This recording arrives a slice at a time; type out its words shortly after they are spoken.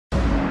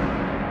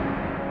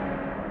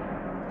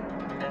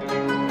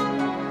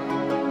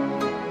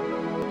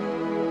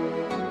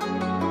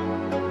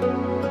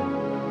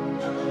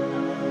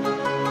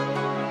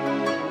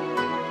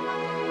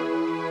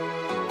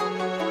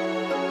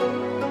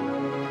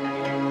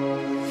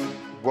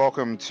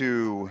Welcome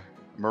to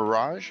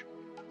Mirage.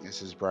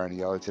 This is Bryan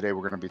Aiello. Today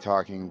we're going to be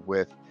talking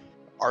with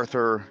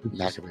Arthur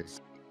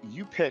Macabe.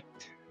 You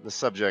picked the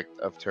subject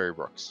of Terry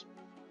Brooks,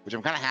 which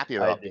I'm kind of happy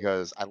about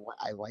because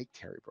I like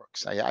Terry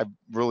Brooks. I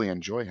really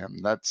enjoy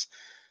him. That's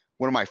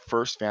one of my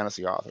first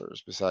fantasy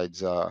authors besides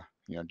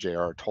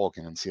J.R.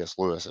 Tolkien and C.S.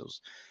 Lewis. It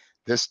was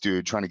this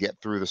dude trying to get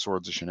through the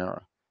Swords of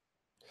Shannara.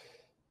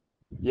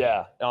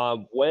 Yeah.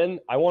 When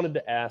I wanted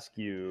to ask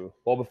you,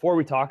 well, before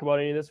we talk about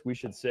any of this, we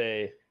should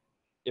say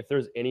if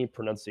there's any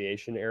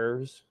pronunciation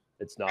errors,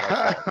 it's not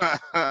our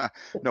fault.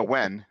 No,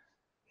 when?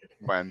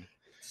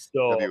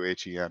 So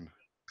W-H-E-N.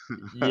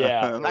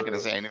 Yeah. I'm not going to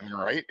say anything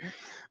right.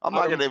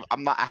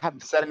 I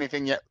haven't said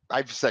anything yet.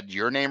 I've said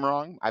your name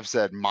wrong. I've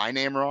said my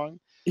name wrong.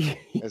 Yeah.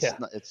 Is it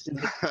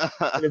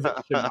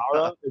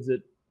Shannara?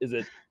 Is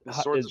it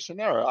Swords of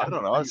Shannara? I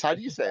don't know. How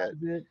do you say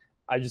it?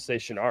 I just say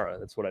Shannara.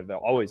 That's what I've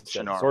always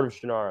said. Shannara. Sword of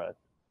Shannara.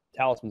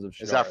 Talismans of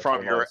Shannara. Is that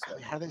from your?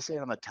 How do they say it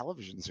on the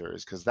television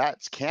series? Because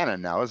that's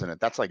canon now, isn't it?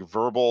 That's like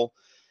verbal,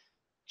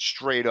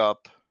 straight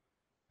up.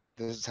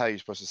 This is how you're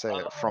supposed to say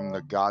it from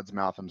the God's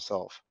mouth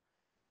himself.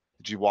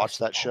 Did you watch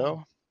that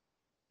show?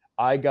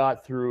 I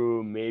got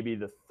through maybe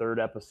the third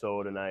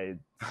episode, and I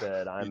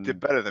said, You did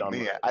better than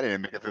me. I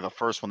didn't make it through the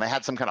first one. They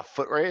had some kind of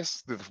foot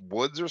race through the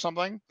woods or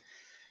something.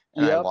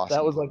 Yeah,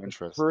 that was like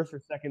interest. The first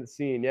or second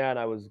scene. Yeah, and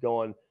I was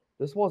going,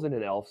 this wasn't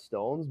in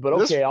Elfstones, but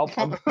okay, I'll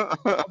buy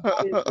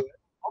into it.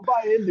 I'll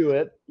buy into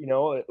it,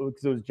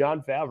 because it was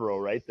Jon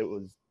Favreau, right, that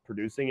was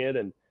producing it,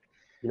 and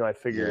I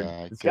figured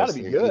it's got to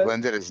be good. He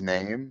lended his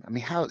name. I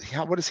mean, how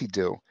what does he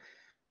do?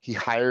 He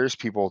hires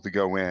people to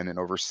go in and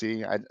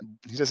oversee.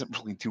 He doesn't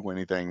really do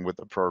anything with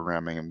the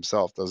programming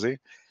himself, does he?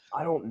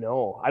 I don't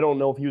know. I don't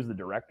know if he was the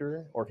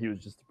director or if he was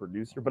just the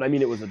producer. But I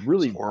mean, it was a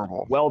really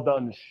well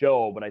done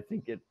show. But I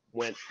think it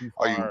went too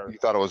far. Oh, you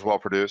thought it was well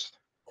produced?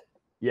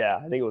 Yeah,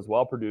 I think it was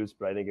well produced,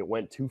 but I think it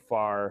went too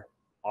far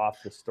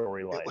off the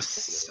storyline. It was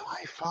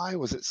Sci-Fi.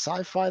 Was it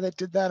Sci-Fi that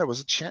did that? It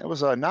was it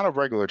was not a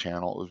regular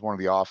channel. It was one of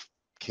the off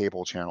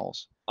cable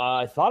channels.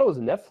 I thought it was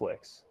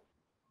Netflix.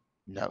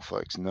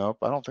 Netflix. Nope,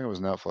 I don't think it was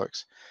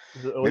Netflix.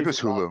 Maybe it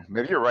was Hulu.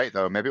 Maybe you're right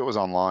though. Maybe it was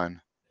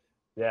online.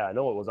 Yeah, I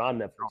know it was on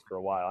Netflix for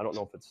a while. I don't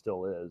know if it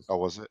still is. Oh,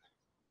 was it?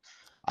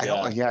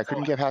 I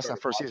couldn't get past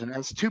that first season.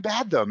 It's too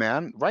bad though,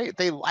 man. Right?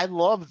 I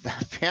love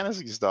that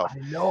fantasy stuff.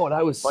 I know, and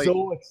I was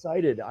so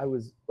excited. I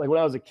was like, when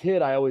I was a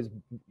kid, I always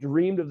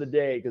dreamed of the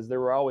day because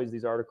there were always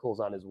these articles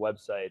on his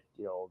website,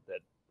 that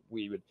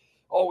we would,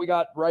 we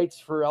got rights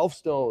for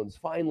Elfstones.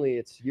 Finally,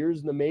 it's years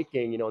in the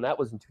making, and that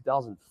was in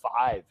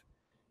 2005.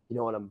 And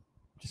I'm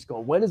just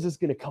going, when is this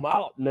going to come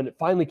out? And then it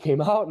finally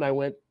came out, and I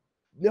went,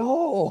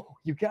 no,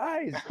 you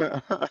guys,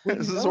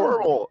 this is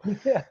horrible.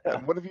 Yeah.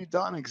 What have you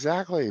done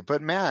exactly?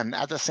 But man,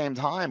 at the same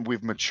time,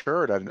 we've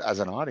matured as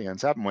an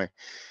audience, haven't we?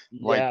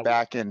 Like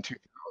back in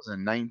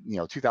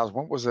 2009, 2000.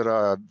 What was it?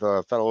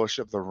 The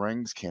Fellowship of the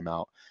Rings came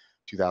out,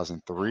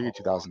 2003,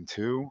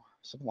 2002,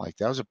 something like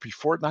that. Was it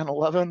before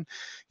 9/11?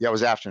 Yeah, it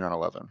was after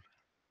 9/11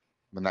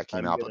 when that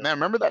came out. But man,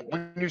 remember that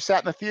when you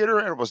sat in the theater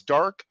and it was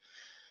dark?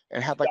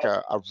 And had like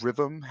a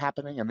rhythm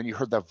happening, and then you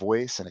heard that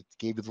voice, and it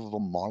gave you the little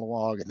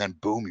monologue, and then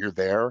boom, you're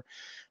there.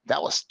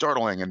 That was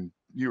startling, and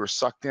you were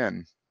sucked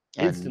in,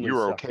 and instantly you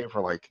were okay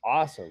for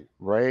awesome,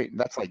 right?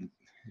 That's like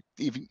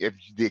even if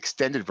the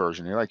extended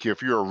version. You're like,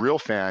 if you're a real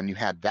fan, you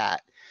had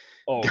that.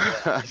 Oh,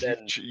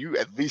 then you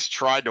at least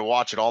tried to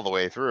watch it all the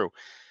way through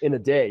in a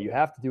day. You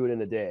have to do it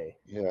in a day.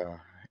 Yeah.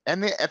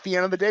 And at the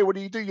end of the day, what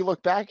do? You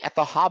look back at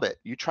The Hobbit.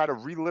 You try to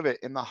relive it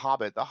in The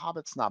Hobbit. The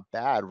Hobbit's not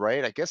bad,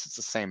 right? I guess it's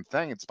the same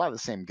thing. It's by the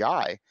same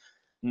guy.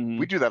 Mm-hmm.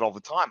 We do that all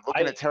the time.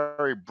 Looking at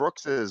Terry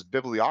Brooks's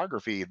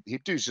bibliography,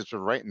 he's just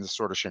been writing this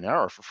sort of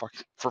Shannara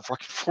for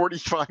fucking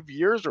 45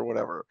 years or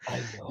whatever.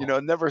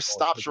 Never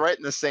stops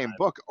writing the same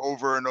book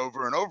over and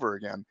over and over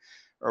again,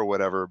 or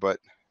whatever. But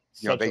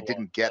they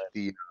didn't get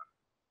the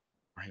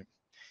right.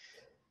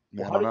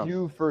 Well, how did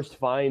you first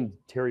find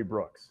Terry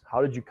Brooks?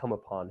 How did you come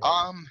upon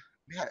him?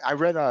 Yeah,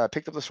 I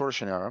picked up the Sword of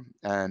Shannara,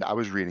 and I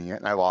was reading it,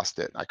 and I lost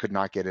it. I could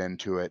not get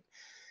into it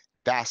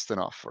fast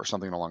enough, or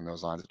something along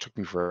those lines. It took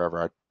me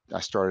forever. I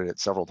started it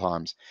several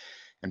times,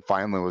 and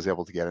finally was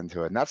able to get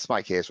into it. And that's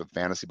my case with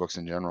fantasy books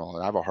in general.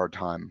 And I have a hard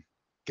time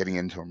getting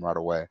into them right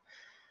away.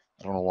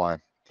 I don't know why.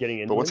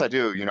 But once I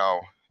do,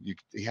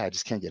 I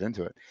just can't get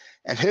into it.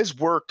 And his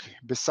work,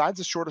 besides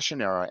the Sword of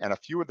Shannara and a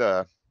few of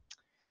the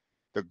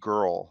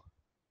girl.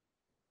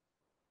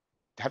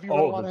 Have you read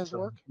a lot of his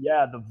work?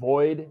 Yeah, the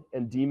Void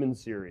and Demon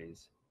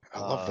series.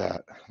 I love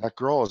that. That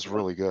girl is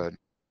really good.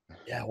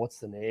 Yeah, what's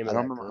the name? I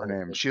don't remember her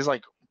name. She was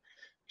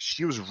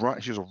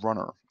a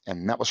runner,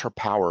 and that was her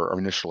power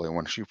initially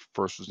when she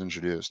first was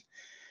introduced.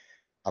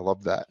 I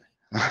love that.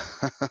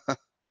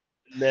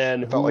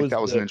 Then I felt like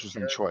that was an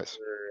interesting choice.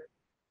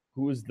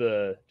 Who was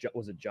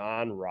it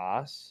John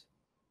Ross?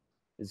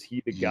 Is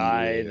he the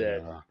guy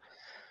that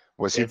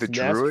was he the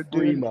druid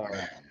dude?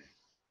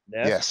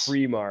 Yes,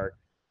 Freemark.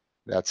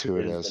 That's who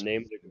it is. The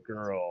name of the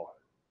girl.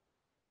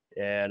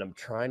 And I'm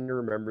trying to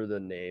remember the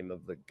name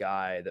of the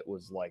guy that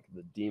was like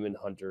the demon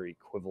hunter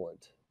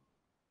equivalent.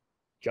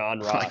 John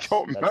Ross. I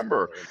don't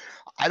remember.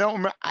 I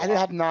don't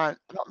know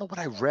what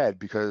I read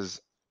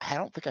because I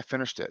don't think I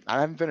finished it.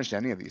 I haven't finished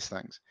any of these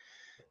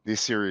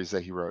series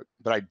that he wrote,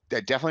 but I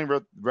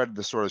definitely read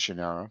The Sword of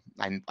Shannara.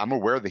 I'm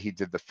aware that he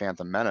did the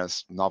Phantom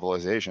Menace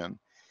novelization.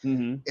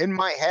 Mm-hmm. In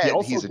my head, he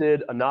also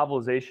did a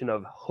novelization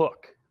of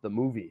Hook, the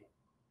movie,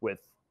 with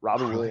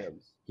Robin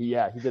Williams. He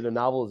did a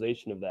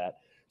novelization of that.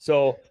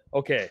 So,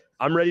 okay,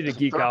 I'm ready to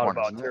geek out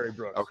about Terry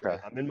Brooks. Okay.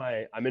 I'm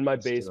in my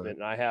basement,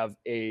 and I have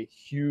a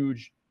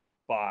huge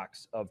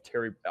box of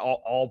Terry,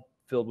 all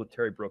filled with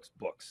Terry Brooks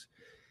books.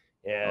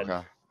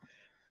 And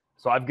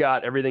so I've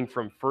got everything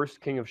from First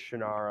King of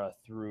Shannara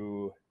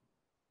through,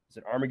 is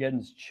it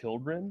Armageddon's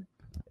Children?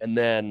 And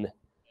then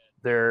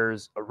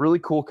there's a really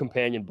cool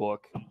companion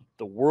book,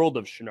 The World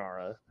of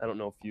Shannara. I don't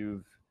know if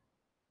you've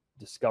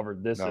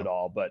discovered this at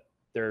all, but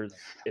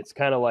it's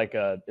kind of like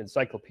a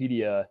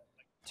encyclopedia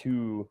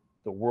to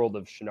the world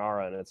of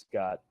Shannara, and it's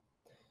got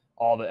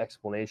all the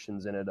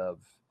explanations in it of,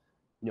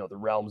 the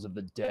realms of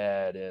the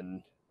dead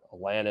and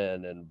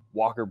Alanin and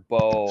Walker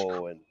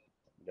Bow and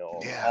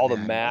all the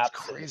maps.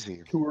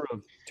 Crazy. Tour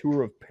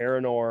of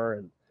Paranor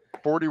and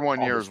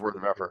 41 years worth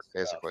of effort,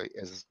 basically,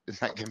 is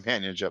that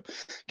companionship.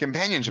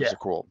 Companionships are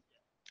cool.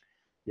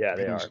 Yeah,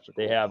 they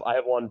are. I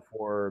have one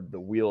for the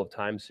Wheel of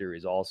Time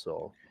series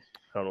also.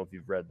 I don't know if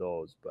you've read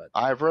those, but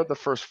I've read the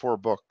first 4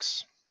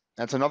 books.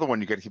 That's another one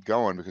you got to keep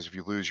going, because if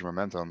you lose your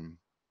momentum,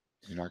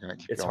 you're not going to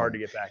keep going. It's hard to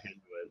get back into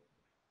it.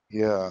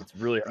 Yeah. It's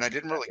really hard. And I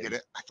didn't really get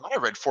it. I thought I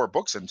read 4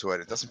 books into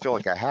it. It doesn't feel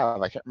like I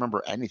have. I can't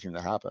remember anything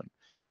that happened.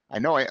 I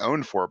know I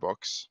own 4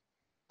 books.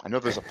 I know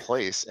there's a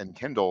place in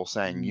Kindle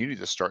saying you need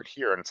to start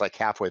here, and it's like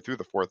halfway through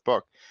the 4th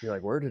book. You're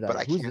like, where did But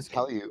I can't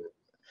tell you.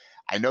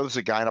 I know there's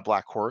a guy in a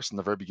black horse in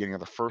the very beginning of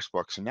the first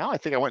book. So now I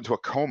think I went into a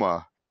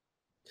coma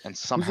and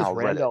somehow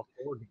read it.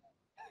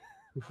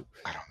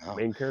 I don't know.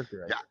 Main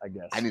character, I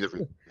guess. I need to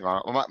read.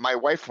 My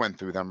wife went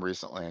through them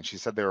recently, and she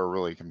said they were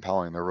really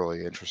compelling. They're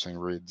really interesting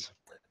reads.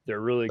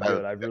 They're really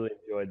good. I've really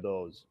enjoyed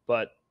those.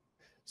 But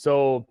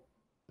so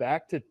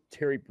back to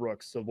Terry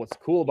Brooks. So what's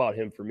cool about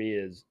him for me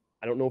is,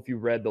 I don't know if you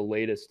read the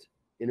latest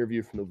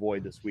interview from The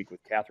Void this week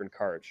with Catherine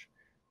Karch,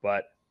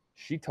 but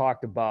she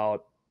talked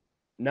about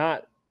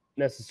not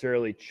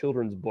necessarily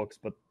children's books,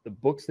 but the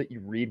books that you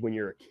read when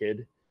you're a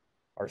kid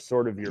are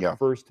sort of your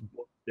first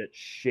book that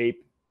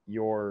shape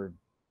your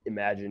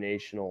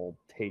imaginational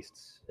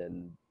tastes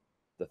and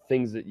the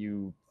things that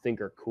you think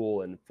are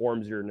cool, and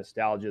forms your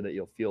nostalgia that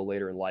you'll feel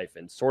later in life.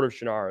 And Sword of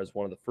Shannara is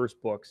one of the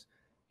first books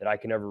that I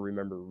can ever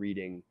remember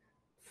reading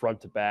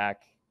front to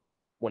back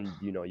when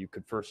you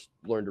could first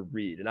learn to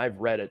read. And I've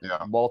read it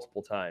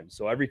multiple times.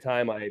 So every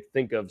time I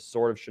think of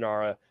Sword of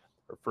Shannara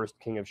or First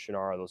King of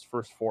Shannara, those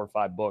first 4 or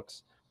 5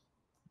 books,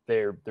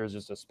 there's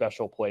just a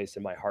special place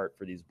in my heart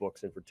for these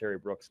books and for Terry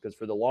Brooks, because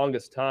for the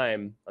longest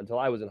time, until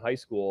I was in high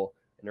school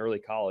and early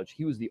college,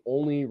 he was the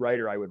only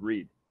writer I would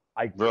read.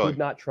 I could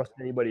not trust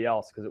anybody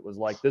else, because it was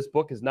like, this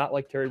book is not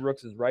like Terry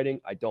Brooks'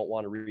 writing. I don't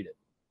want to read it.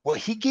 Well,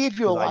 he gave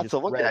you a lot to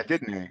look at,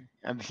 didn't he?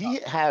 And he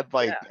had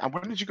when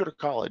did you go to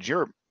college?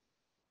 You're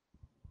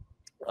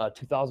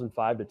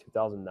 2005 to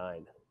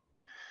 2009.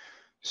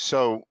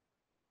 So,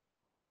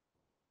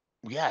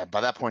 yeah,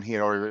 by that point, he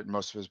had already written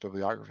most of his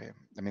bibliography.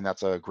 I mean,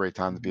 that's a great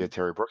time to be a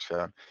Terry Brooks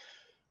fan.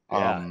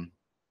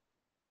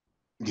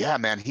 Yeah,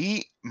 man.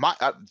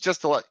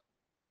 Just to let,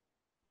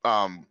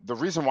 the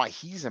reason why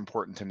he's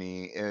important to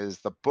me is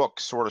the book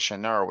Sword of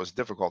Shannara was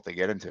difficult to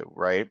get into,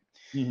 right?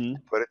 Mm-hmm.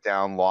 Put it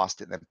down,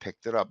 lost it, and then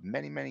picked it up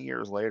many, many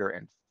years later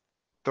and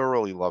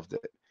thoroughly loved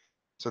it.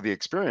 So the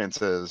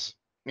experience is,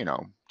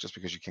 just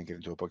because you can't get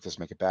into a book doesn't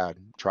make it bad.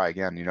 Try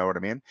again. You know what I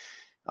mean?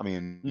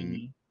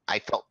 I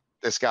felt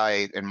this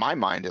guy in my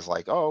mind is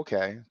like, oh,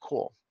 okay,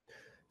 cool.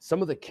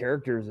 Some of the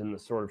characters in the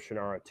Sword of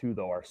Shannara too,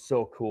 though, are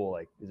so cool.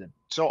 Like, is it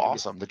so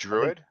awesome? The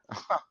druid,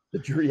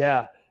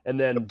 yeah, and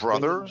then the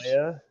brothers,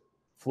 Leia,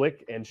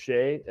 Flick and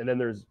Shay, and then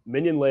there's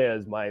Minion Leia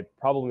is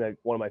probably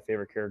one of my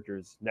favorite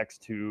characters,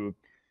 next to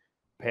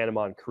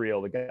Panamon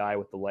Creel, the guy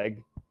with the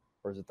leg,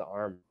 or is it the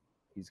arm?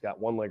 He's got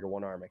one leg or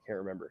one arm. I can't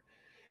remember.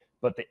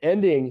 But the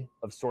ending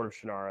of Sword of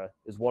Shannara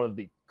is one of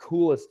the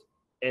coolest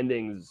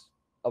endings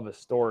of a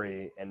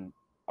story and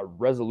a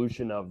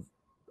resolution of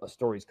a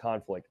story's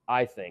conflict,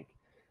 I think,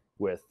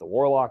 with the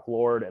Warlock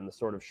Lord and the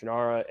Sword of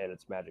Shannara and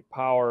its magic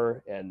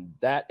power. And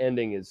that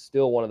ending is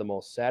still one of the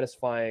most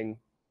satisfying,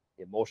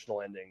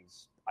 emotional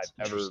endings I've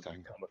ever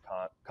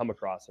come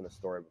across in a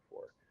story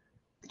before.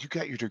 You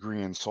got your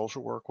degree in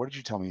social work? What did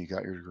you tell me you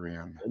got your degree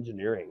in?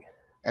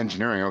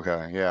 Engineering.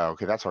 Okay. Yeah.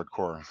 Okay. That's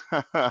hardcore.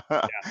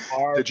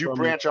 Did you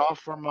branch off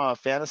from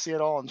fantasy at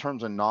all in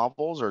terms of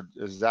novels, or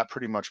is that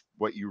pretty much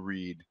what you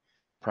read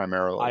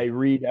primarily? I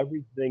read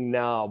everything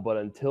now, but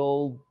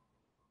until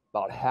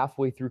about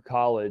halfway through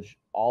college,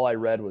 all I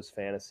read was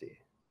fantasy.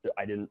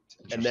 I didn't.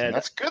 And then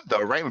that's good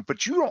though, right?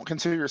 But you don't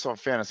consider yourself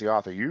a fantasy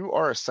author. You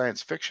are a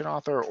science fiction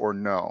author, or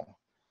no?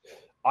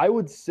 I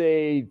would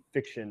say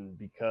fiction,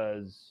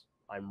 because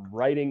I'm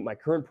writing my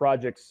current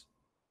projects.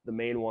 The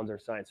main ones are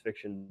science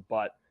fiction,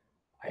 but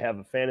I have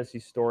a fantasy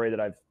story that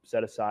I've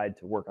set aside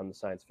to work on the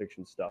science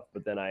fiction stuff,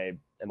 but then I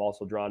am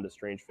also drawn to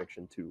strange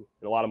fiction too.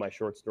 And a lot of my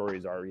short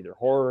stories are either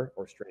horror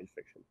or strange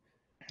fiction.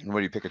 And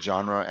what do you pick a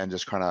genre and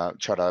just kind of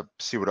try to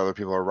see what other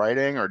people are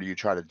writing, or do you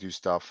try to do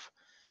stuff,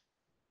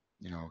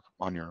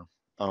 on your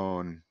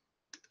own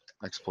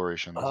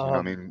explorations?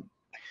 I mean,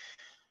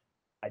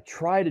 I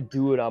try to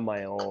do it on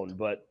my own,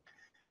 but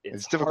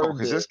it's difficult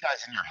because this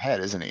guy's in your head,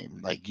 isn't he?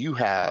 Like you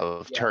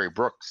have Terry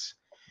Brooks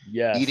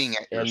eating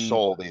at your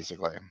soul,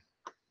 basically.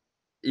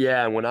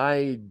 Yeah, and when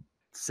I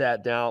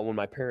sat down, when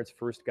my parents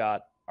first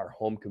got our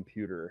home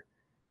computer,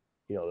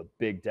 the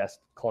big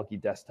clunky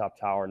desktop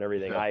tower and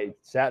everything, I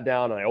sat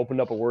down and I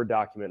opened up a Word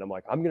document. And I'm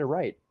like, I'm going to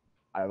write.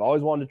 I've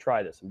always wanted to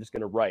try this. I'm just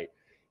going to write.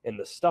 And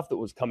the stuff that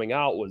was coming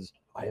out was,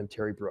 I am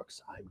Terry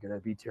Brooks. I'm going to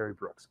be Terry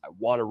Brooks. I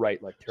want to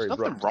write like Terry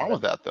Brooks. There's nothing wrong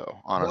with that, though,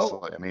 honestly.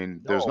 No, I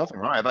mean, there's nothing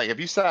wrong. Like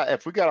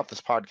if we got off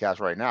this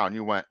podcast right now and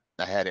you went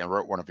ahead and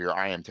wrote one of your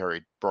I am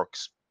Terry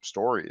Brooks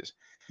stories,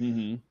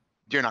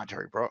 you're not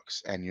Terry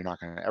Brooks, and you're not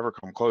going to ever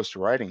come close to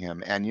writing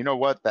him. And you know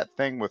what? That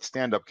thing with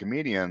stand-up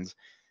comedians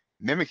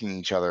mimicking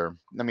each other,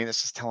 I mean,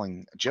 it's just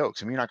telling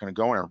jokes. I mean, you're not going to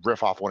go in and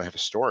riff off one of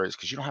his stories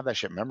because you don't have that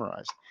shit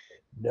memorized.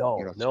 No,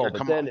 but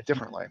come then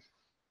differently.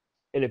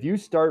 And if you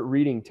start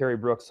reading Terry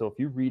Brooks, so if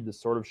you read The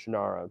Sword of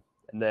Shannara,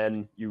 and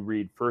then you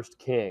read First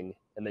King,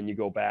 and then you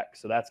go back,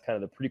 so that's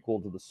kind of the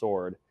prequel to The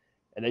Sword,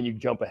 and then you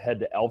jump ahead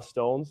to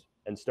Elfstones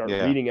and start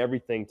reading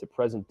everything to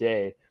present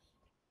day,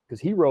 because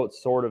he wrote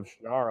Sword of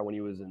Shannara when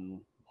he was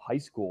in high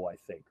school, I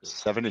think.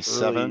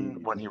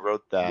 77 when he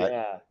wrote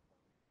that.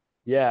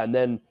 Yeah, and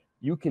then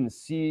you can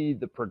see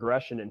the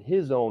progression in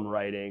his own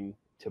writing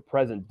to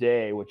present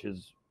day, which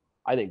is,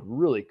 I think,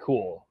 really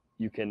cool.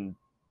 You can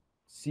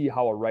see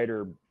how a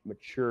writer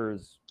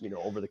matures,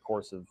 over the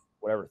course of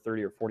whatever,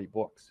 30 or 40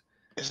 books.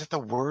 Is it The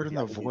Word in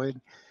the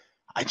Void?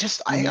 I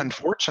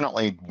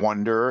unfortunately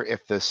wonder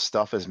if this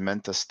stuff is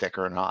meant to stick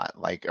or not.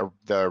 Like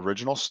the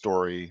original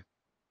story,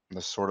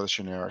 The Sword of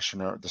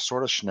Shannara, The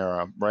Sword of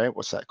Shannara, right?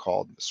 What's that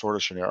called? The Sword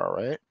of Shannara,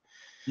 right?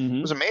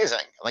 It was amazing.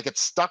 Like it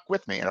stuck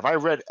with me. And if I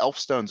read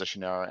Elfstones of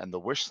Shannara and The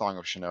Wish Song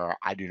of Shannara,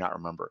 I do not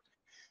remember.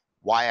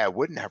 Why I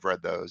wouldn't have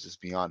read those is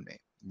beyond me.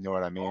 You know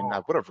what I mean?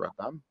 I would have read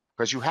them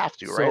because you have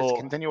to, right? It's a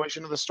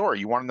continuation of the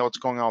story. You want to know what's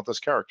going on with those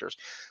characters.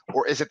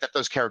 Or is it that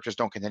those characters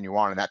don't continue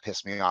on and that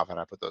pissed me off and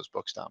I put those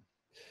books down?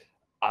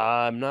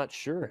 I'm not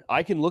sure.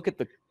 I can look at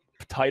the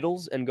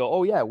titles and go,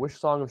 oh yeah, Wish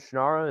Song of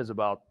Shannara is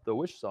about the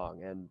Wish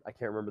Song. And I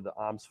can't remember the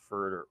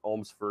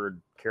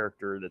Olmsford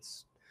character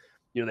that's,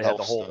 they had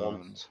the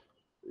whole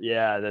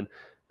then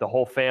the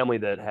whole family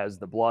that has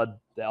the blood,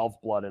 the elf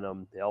blood in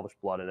them, the elvish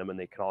blood in them, and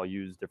they can all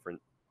use different,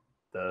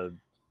 the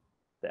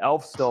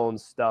Elfstone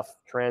stuff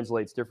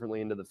translates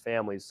differently into the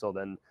families. So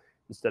then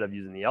instead of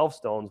using the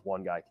Elfstones,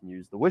 one guy can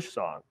use the Wish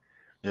Song.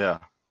 Yeah.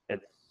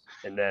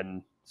 And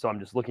then, so I'm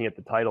just looking at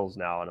the titles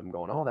now and I'm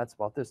going, oh, that's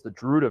about this. The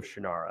Druid of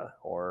Shannara,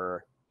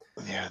 or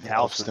the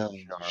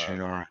Elfstone of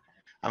Shannara.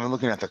 I'm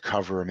looking at the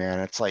cover, man.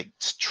 It's like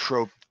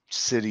trope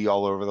city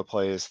all over the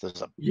place.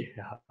 There's a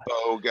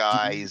bow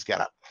guy. He's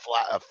got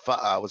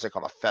what's it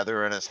called? A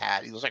feather in his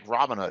hat. He looks like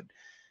Robin Hood.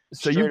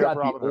 So you got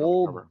the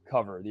old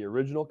cover, the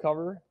original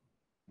cover?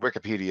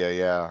 Wikipedia,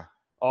 yeah.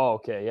 Oh,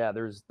 okay, yeah.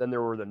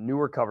 There were the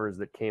newer covers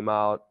that came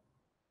out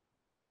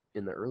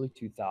in the early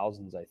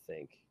 2000s, I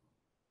think.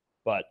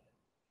 But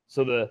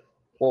so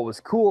what was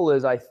cool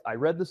is I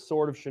read The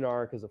Sword of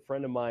Shannara because a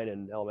friend of mine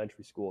in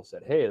elementary school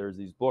said, hey, there's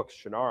these books,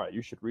 Shannara,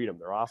 you should read them.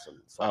 They're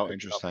awesome. So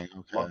interesting.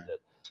 Okay.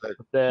 So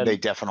they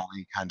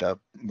definitely kind of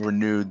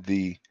renewed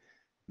the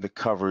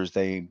covers.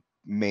 They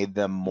made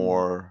them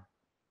more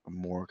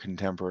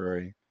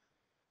contemporary.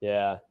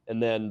 Yeah,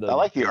 and then I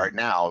like the art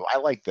now. I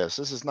like this.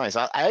 This is nice.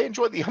 I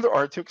enjoy the other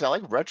art too because I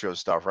like retro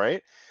stuff,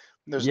 right?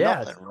 There's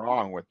nothing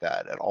wrong with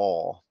that at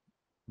all.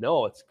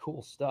 No, it's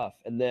cool stuff.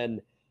 And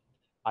then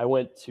I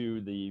went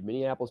to the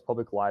Minneapolis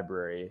Public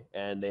Library,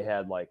 and they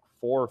had like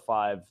 4 or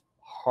 5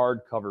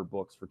 hardcover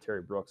books for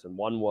Terry Brooks, and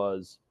one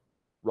was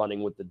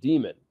Running with the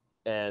Demon.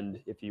 And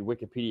if you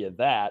Wikipedia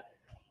that,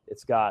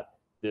 it's got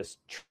this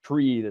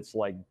tree that's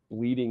like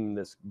bleeding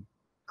this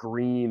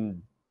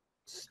green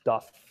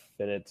stuff,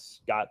 and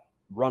it's got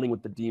Running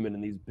with the Demon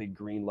in these big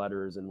green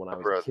letters. And when I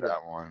was a kid,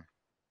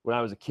 when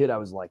I was a kid, I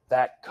was like,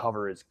 that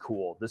cover is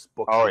cool. This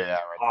book is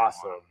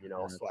awesome.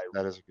 So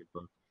that is a good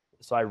book.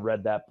 So I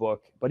read that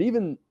book. But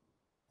even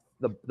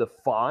the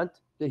font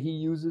that he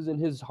uses in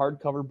his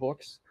hardcover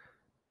books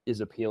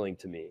is appealing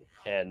to me.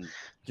 And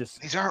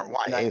just these aren't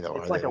YA though.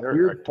 It's like a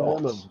weird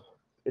form of.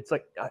 It's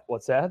like,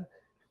 what's that?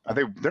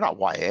 They're not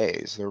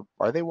YAs.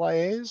 Are they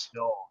YAs?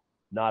 No,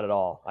 not at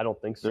all. I don't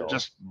think so. They're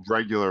just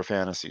regular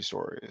fantasy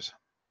stories.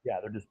 Yeah,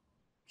 they're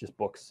just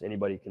books.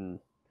 Anybody can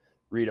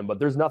read them, but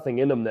there's nothing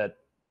in them that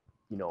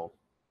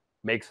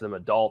makes them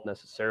adult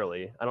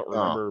necessarily. I don't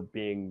remember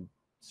being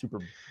super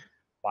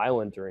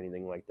violent or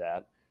anything like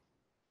that.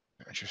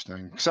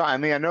 Interesting. So I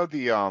mean, I know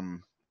the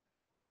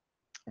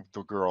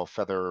girl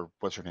Feather.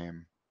 What's her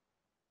name?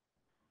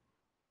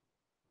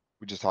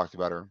 We just talked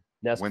about her.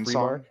 Nest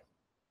Freemark.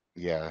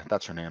 Yeah,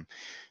 that's her name.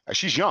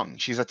 She's young.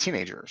 She's a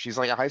teenager. She's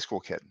like a high school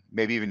kid,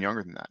 maybe even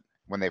younger than that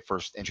when they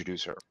first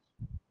introduce her.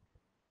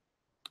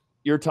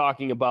 You're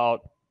talking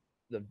about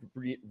the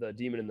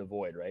Demon in the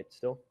Void, right?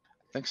 Still?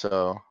 I think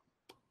so.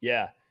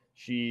 Yeah.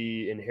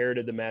 She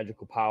inherited the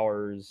magical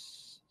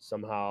powers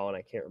somehow, and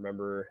I can't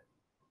remember.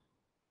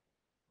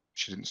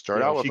 She didn't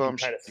start out with them.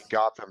 She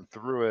got them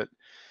through it.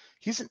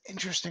 He's an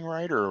interesting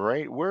writer,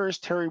 right? Where is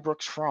Terry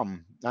Brooks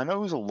from? I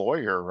know he's a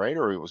lawyer, right?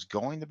 Or he was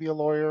going to be a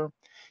lawyer.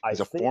 He's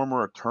a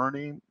former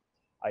attorney.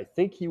 I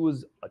think he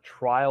was a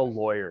trial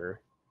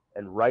lawyer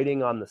and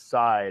writing on the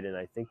side, and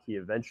I think he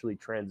eventually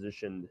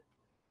transitioned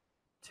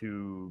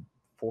to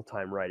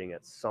full-time writing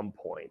at some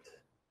point.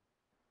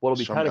 What'll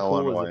be kind of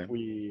cool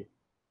is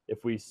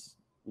if we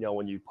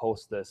when you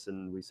post this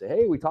and we say,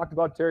 hey, we talked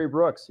about Terry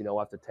Brooks, we'll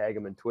have to tag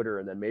him in Twitter,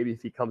 and then maybe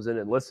if he comes in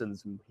and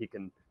listens, he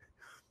can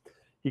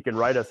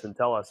write us and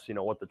tell us,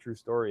 what the true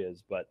story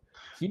is. But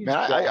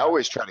I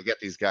always try to get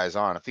these guys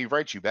on. If he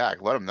writes you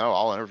back, let him know.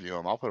 I'll interview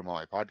him. I'll put him on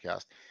my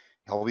podcast.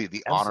 He'll be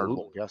the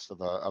honorable guest of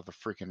the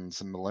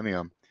freaking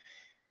millennium.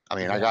 I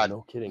mean,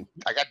 no kidding.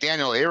 I got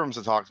Daniel Abrams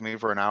to talk to me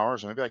for an hour,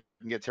 so maybe I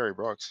can get Terry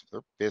Brooks.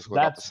 They're basically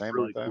about the same.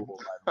 Really cool,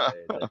 by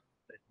the way, that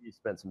he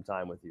spent some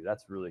time with you.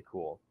 That's really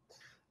cool.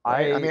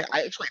 Right? I mean,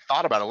 I actually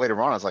thought about it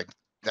later on. I was like,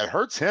 that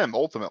hurts him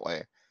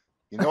ultimately.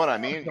 You know what I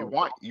mean?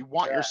 You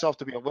want yourself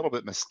to be a little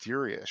bit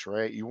mysterious,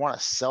 right? You want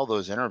to sell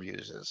those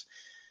interviews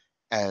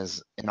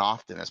as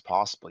often as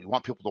possible. You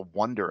want people to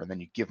wonder, and then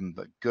you give them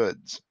the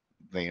goods.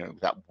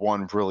 That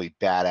one really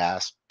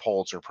badass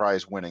Pulitzer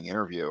Prize winning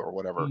interview or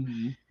whatever.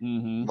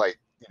 Like,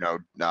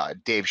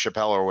 Dave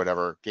Chappelle or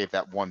whatever gave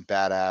that one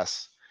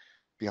badass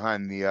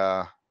behind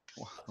the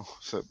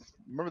so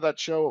remember that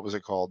show? What was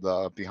it called?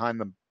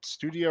 Behind the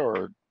Studio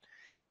or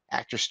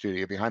Actor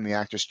Studio? Behind the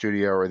Actor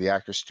Studio or the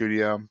Actor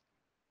Studio?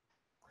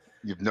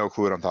 You have no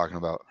clue what I'm talking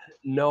about.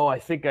 No, I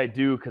think I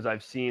do, because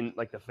I've seen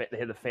like they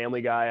had the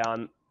Family Guy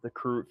on the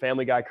crew,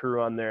 Family Guy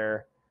crew on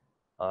there.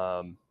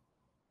 I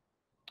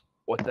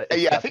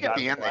think at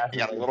the end they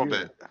got a little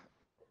bit.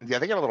 Yeah,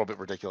 they got a little bit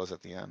ridiculous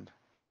at the end.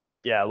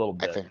 Yeah, a little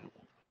bit. I think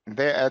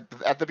they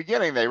at the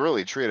beginning they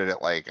really treated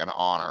it like an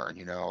honor.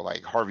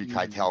 Like Harvey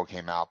Keitel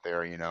came out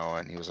there,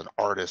 and he was an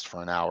artist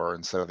for an hour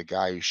instead of the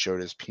guy who showed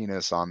his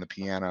penis on the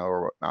piano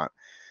or whatnot.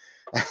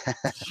 A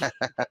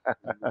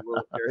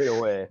little carried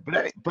away.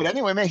 But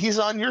anyway, man, he's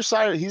on your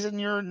side. He's in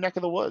your neck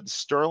of the woods,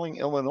 Sterling,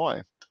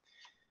 Illinois.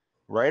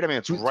 Right? I mean,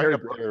 it's right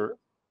up there.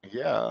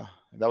 Yeah,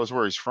 that was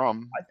where he's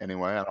from.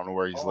 Anyway, I don't know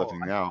where he's living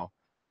now.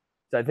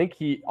 I think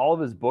all of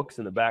his books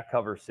in the back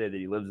cover say that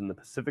he lives in the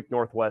Pacific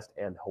Northwest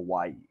and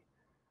Hawaii.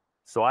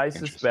 So I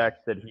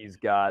suspect that he's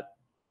got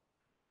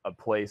a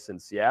place in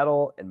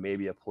Seattle and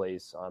maybe a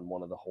place on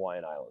one of the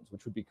Hawaiian Islands,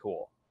 which would be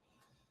cool.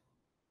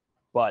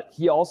 But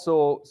he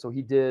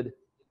did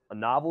a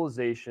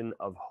novelization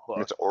of Hook.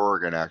 It's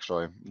Oregon,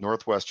 actually.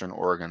 Northwestern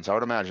Oregon. So I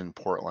would imagine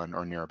Portland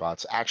or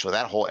nearabouts. Actually,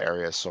 that whole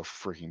area is so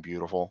freaking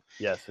beautiful.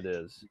 Yes, it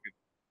is.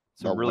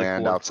 Some really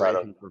cool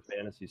inspiration for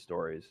fantasy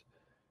stories.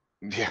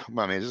 Yeah,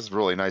 I mean, it's just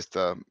really nice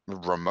to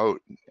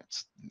remote.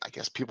 I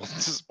guess people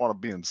just want to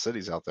be in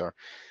cities out there.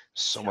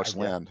 So much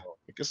land.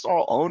 I guess it's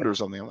all owned or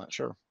something. I'm not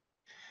sure.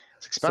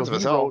 It's expensive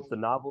as hell. He wrote the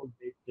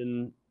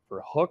novelization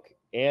for Hook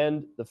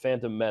and The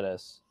Phantom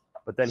Menace,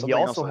 but then he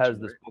also has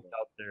this book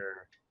out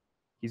there.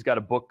 He's got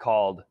a book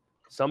called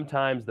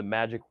Sometimes the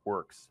Magic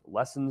Works,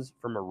 Lessons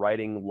from a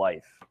Writing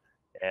Life.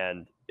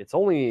 And it's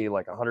only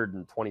like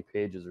 120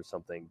 pages or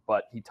something,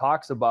 but he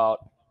talks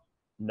about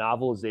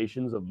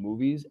novelizations of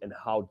movies and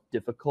how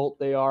difficult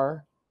they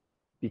are,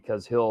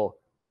 because he'll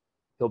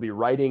be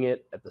writing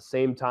it at the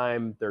same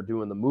time they're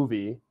doing the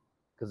movie,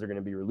 because they're going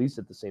to be released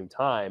at the same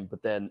time.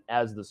 But then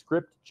as the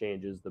script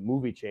changes, the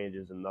movie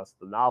changes, and thus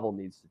the novel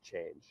needs to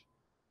change.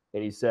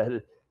 And he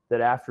said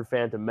that after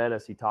Phantom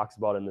Menace, he talks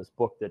about in this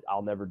book that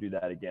I'll never do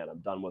that again. I'm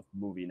done with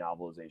movie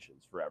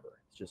novelizations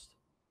forever. It's just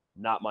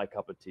not my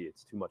cup of tea.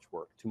 It's too much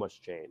work, too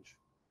much change.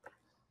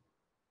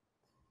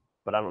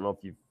 But I don't know if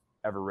you've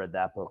ever read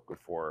that book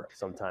before.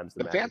 Sometimes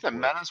the Phantom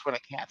Menace, I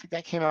think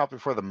that came out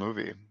before the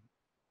movie.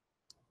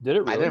 Did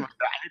it really? I did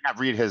not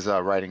read his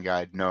writing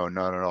guide. No,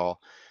 not at all.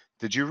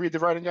 Did you read the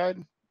writing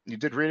guide? You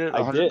did read it?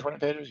 120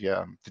 pages?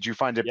 Yeah. Did you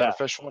find it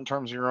beneficial in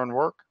terms of your own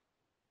work?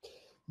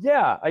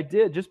 Yeah, I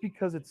did, just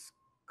because it's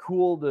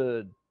cool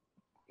to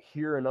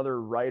hear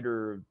another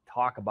writer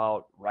talk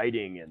about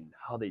writing and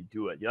how they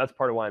do it. That's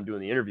part of why I'm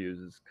doing the interviews,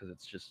 is because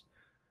it's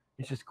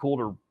just cool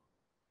to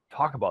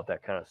talk about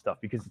that kind of stuff,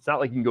 because it's not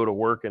like you can go to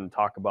work and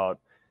talk about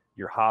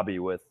your hobby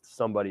with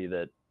somebody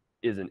that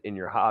isn't in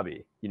your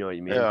hobby. You know what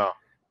I mean? Yeah.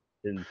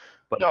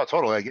 No,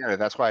 totally. I get it.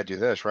 That's why I do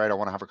this, right? I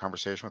want to have a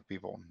conversation with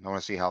people. I want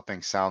to see how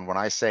things sound when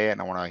I say it,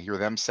 and I want to hear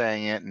them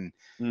saying it. And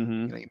you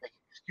make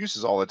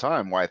excuses all the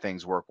time why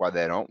things work, why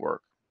they don't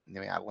work.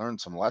 I learned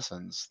some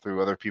lessons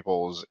through other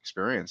people's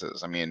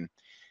experiences. I mean,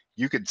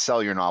 you could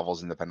sell your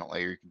novels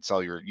independently,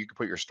 or you could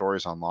put your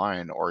stories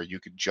online, or you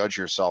could judge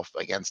yourself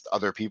against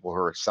other people who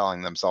are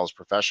selling themselves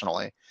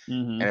professionally.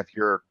 And if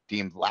you're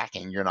deemed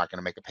lacking, you're not going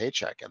to make a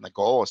paycheck. And the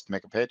goal is to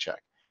make a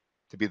paycheck.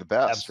 to be the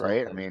best, Absolutely.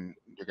 right? I mean,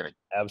 you're going to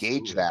Absolutely.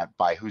 gauge that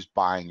by who's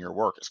buying your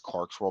work. Is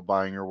Clarkesworld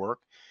buying your work?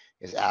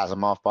 Is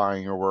Asimov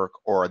buying your work?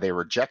 Or are they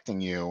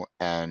rejecting you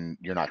and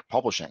you're not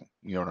publishing?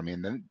 You know what I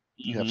mean? Then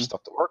you have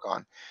stuff to work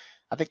on.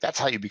 I think that's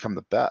how you become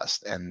the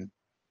best. And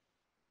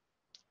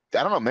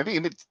I don't know, maybe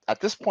at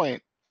this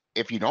point,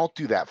 if you don't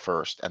do that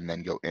first and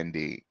then go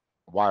indie,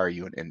 why are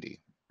you an indie,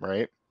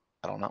 right?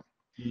 I don't know.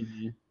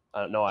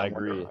 No, I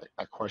agree.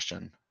 I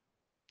question.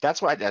 That's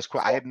why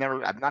I've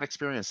not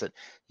experienced it.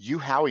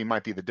 Howie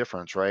might be the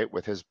difference, right?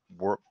 With his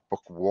book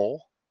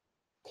Wool.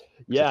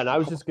 Yeah, and I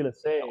was just gonna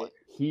say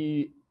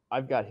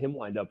I've got him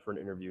lined up for an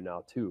interview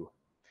now too.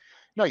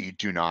 No, you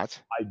do not.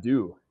 I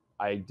do.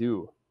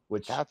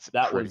 Which that's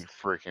pretty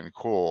freaking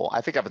cool.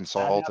 I think I've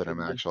insulted him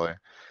actually.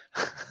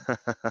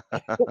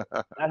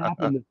 That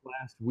happened this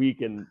last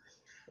week, and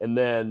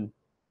then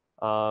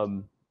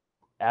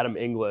Adam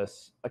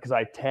Inglis, because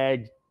I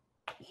tagged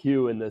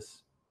Hugh in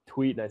this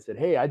tweet and I said,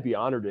 "Hey, I'd be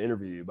honored to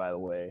interview you, by the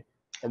way."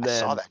 And then I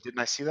saw that. Didn't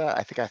I see that?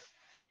 I think I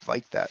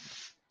liked that.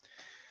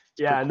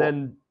 Yeah, and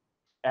then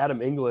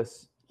Adam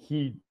Inglis,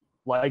 he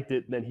liked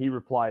it, and then he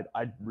replied,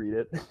 "I'd read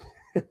it."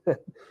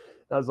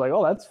 I was like,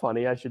 "Oh, that's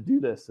funny. I should do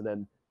this." And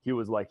then he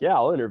was like, "Yeah,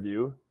 I'll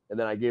interview." And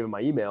then I gave him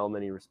my email, and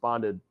then he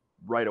responded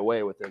right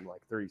away within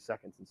like 30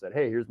 seconds and said,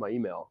 "Hey, here's my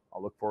email.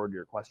 I'll look forward to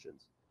your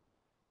questions."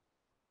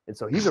 And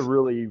so he's a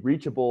really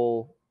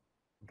reachable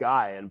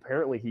guy, and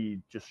apparently he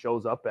just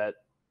shows up at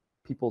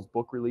people's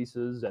book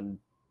releases and,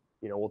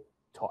 will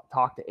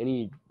talk to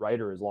any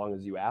writer as long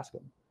as you ask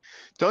him.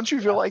 Don't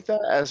you feel like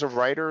that as a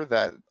writer,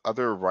 that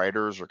other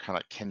writers are kind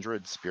of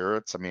kindred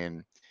spirits? I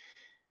mean,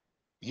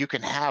 you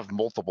can have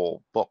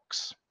multiple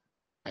books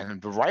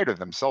and the writer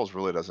themselves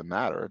really doesn't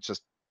matter. It's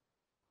just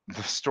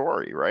the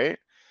story, right?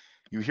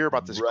 You hear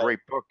about this great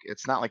book.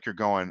 It's not like you're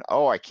going,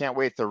 "Oh, I can't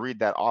wait to read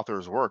that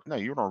author's work." No,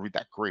 you don't read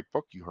that great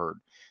book you heard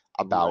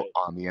about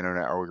on the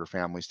internet or your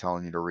family's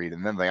telling you to read.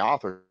 And then the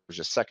author is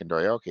just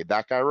secondary. Okay,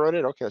 that guy wrote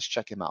it. Okay, let's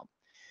check him out.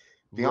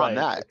 Beyond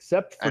that,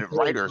 except for and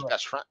writer's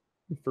best friend.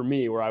 For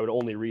me, where I would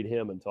only read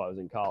him until I was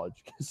in college,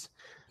 because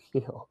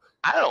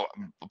I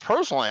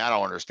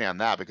don't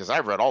understand that, because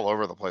I've read all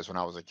over the place when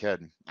I was a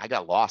kid. I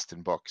got lost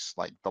in books.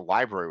 Like the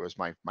library was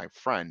my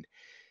friend.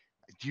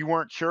 You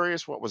weren't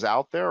curious what was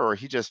out there, or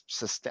he just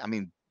I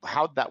mean,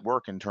 how'd that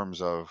work in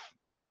terms of?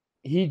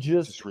 I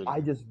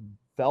just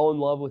fell in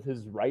love with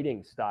his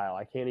writing style.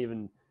 I can't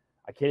even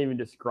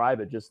describe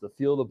it. Just the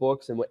feel of the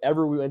books, and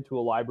whenever we went to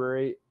a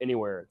library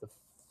anywhere, the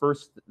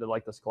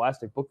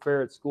Scholastic Book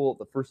Fair at school,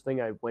 the first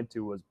thing I went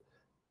to was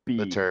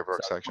the Terry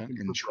Brooks section.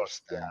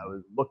 Interesting. Yeah, I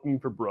was looking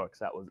for Brooks.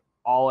 That was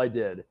all I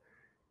did.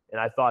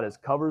 And I thought his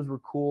covers were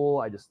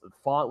cool. The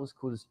font was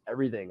cool, just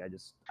everything.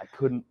 I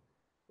couldn't,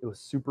 it was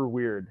super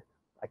weird.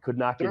 I could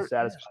not get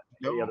satisfied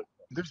with any other.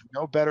 There's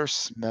no better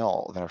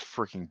smell than a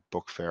freaking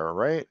book fair,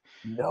 right?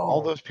 No.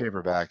 All those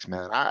paperbacks,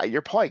 man.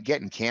 You're probably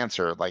getting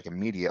cancer like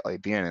immediately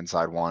being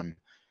inside one.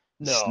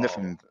 No.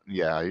 Sniffing,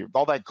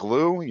 all that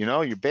glue,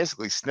 you're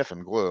basically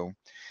sniffing glue.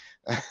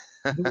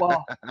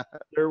 Well,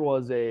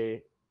 there's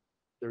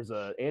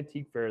an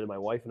antique fair that my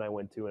wife and I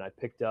went to, and I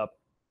picked up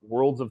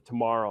Worlds of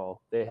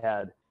Tomorrow. They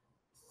had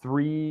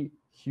 3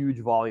 huge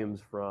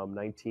volumes from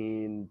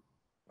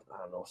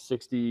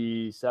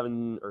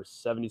 67 or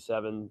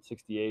 77,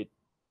 68.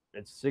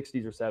 It's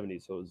 60s or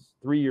 70s, so it was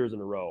 3 years in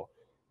a row.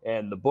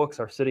 And the books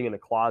are sitting in a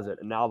closet,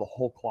 and now the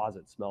whole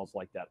closet smells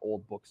like that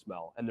old book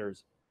smell. And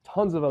there's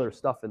tons of other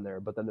stuff in there,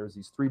 but then there's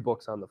these 3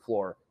 books on the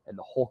floor, and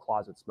the whole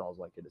closet smells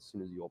like it as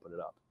soon as you open it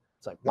up.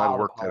 It's like, wow, I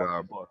worked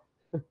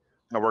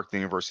at the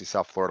University of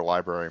South Florida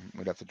Library.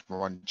 We'd have to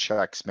run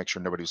checks, make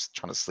sure nobody was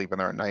trying to sleep in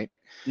there at night.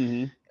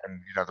 And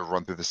you'd have to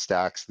run through the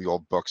stacks, the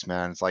old books,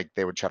 man. It's like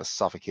they would try to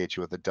suffocate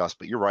you with the dust.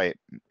 But you're right.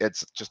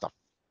 It's just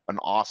an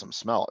awesome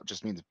smell. It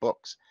just means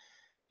books.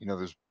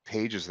 There's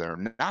pages there.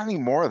 Not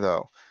anymore,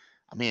 though.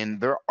 I mean,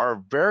 there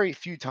are very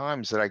few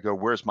times that I go,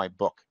 "Where's my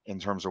book?" in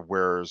terms of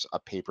where's a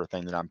paper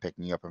thing that I'm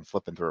picking up and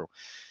flipping through.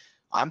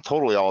 I'm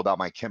totally all about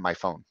my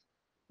phone.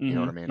 You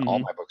know what I mean? All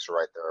my books are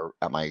right there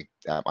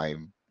at my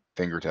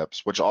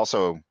fingertips, which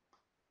also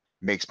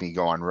makes me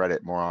go on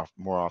Reddit more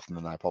often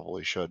than I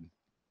probably should.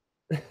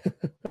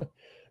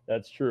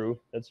 That's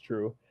true.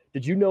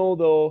 Did you know,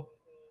 though?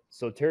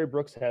 So Terry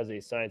Brooks has a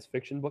science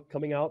fiction book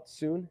coming out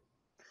soon.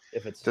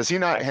 Does he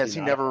not? Has he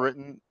never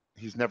written?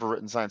 He's never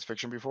written science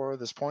fiction before at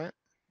this point?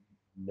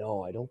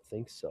 No, I don't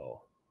think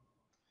so.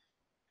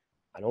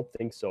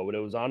 But it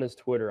was on his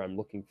Twitter. I'm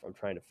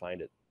trying to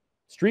find it.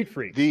 Street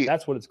Freaks.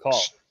 That's what it's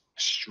called.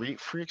 Street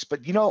Freaks. But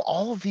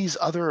all of these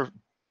other,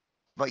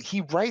 like,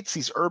 he writes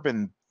these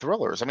urban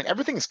thrillers. I mean,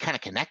 everything is kind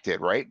of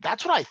connected, right?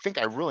 That's what I think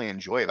I really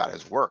enjoy about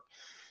his work.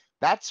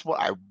 That's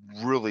what I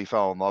really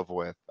fell in love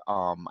with.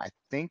 I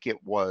think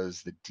it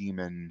was the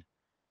Demon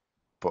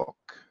book.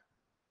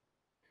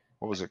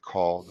 What was it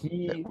called?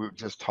 We were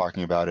just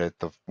talking about it.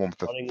 The one with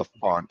the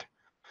font.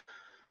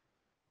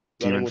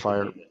 Demon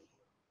Fire.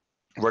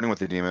 Running with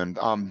the Demon.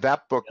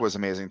 That book was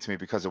amazing to me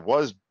because it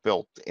was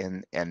built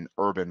in an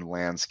urban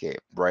landscape,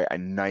 right? A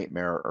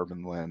nightmare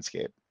urban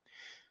landscape.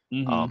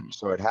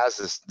 So it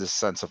has this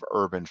sense of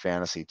urban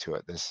fantasy to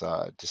it, this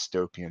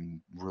dystopian,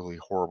 really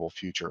horrible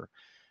future,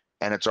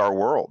 and it's our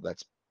world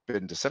that's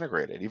been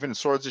disintegrated. Even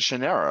Swords of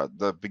Shannara,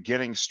 the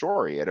beginning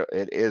story,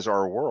 it is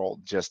our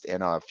world, just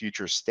in a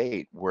future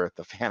state with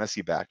the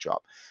fantasy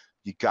backdrop.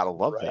 You gotta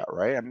love that,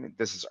 right? I mean,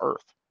 this is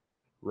Earth.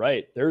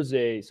 Right.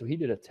 So he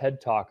did a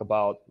TED talk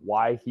about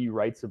why he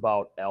writes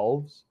about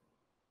elves,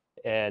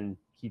 and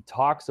he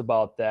talks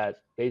about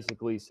that,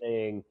 basically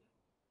saying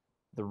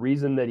the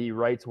reason that he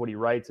writes what he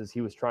writes is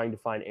he was trying to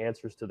find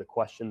answers to the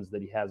questions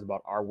that he has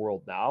about our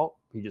world now.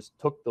 He just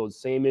took those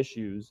same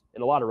issues,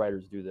 and a lot of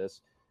writers do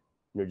this,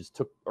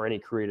 or any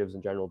creatives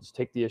in general, just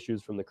take the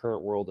issues from the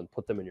current world and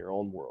put them in your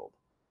own world.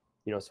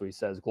 So he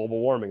says global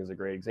warming is a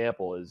great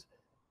example.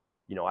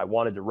 I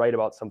wanted to write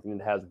about something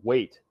that has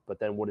weight, but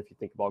then what if you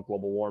think about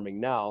global warming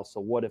now? So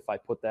what if I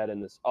put that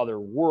in this other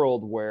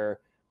world where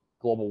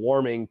global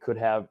warming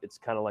it's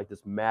kind of like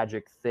this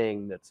magic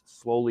thing that's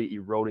slowly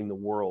eroding the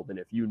world. And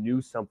if you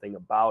knew something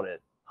about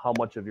it, how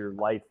much of your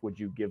life would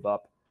you give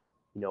up,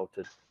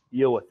 to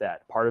deal with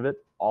that? Part of it,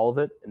 all of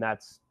it? And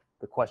that's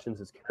the questions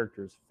his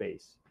characters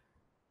face.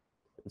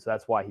 And so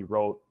that's why he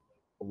wrote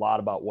a lot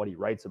about what he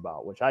writes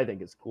about, which I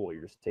think is cool.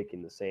 You're just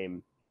taking the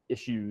same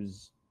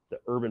issues, the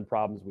urban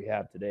problems we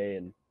have today,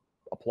 and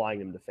applying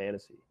them to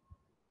fantasy.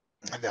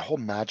 And the whole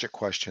magic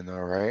question, though,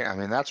 right? I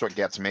mean, that's what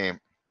gets me.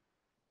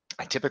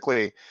 I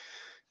typically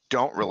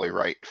don't really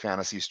write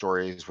fantasy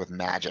stories with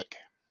magic,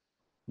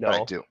 but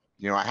I do.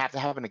 I have to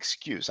have an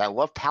excuse. I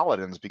love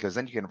paladins because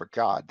then you can have a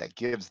god that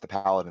gives the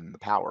paladin the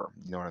power.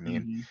 You know what I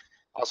mean?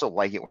 I also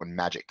like it when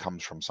magic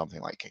comes from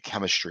something like a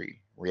chemistry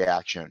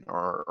reaction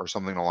or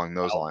something along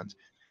those lines.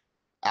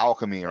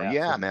 Alchemy, or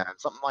man,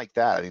 something like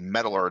that. I mean,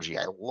 metallurgy.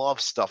 I love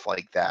stuff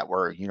like that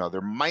where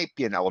there might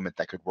be an element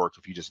that could work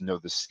if you just know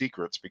the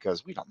secrets,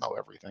 because we don't know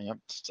everything.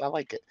 I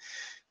like it.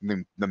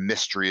 The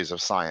mysteries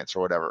of science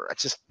or whatever.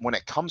 It's just when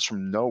it comes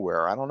from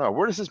nowhere, I don't know.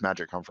 Where does this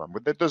magic come from?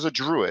 There's a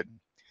druid.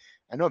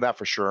 I know that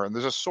for sure. And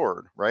there's a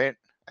sword, right?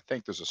 I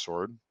think there's a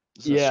sword.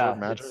 Is a sword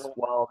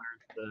magical?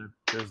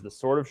 There's the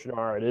Sword of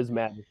Shannara. It is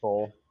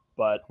magical,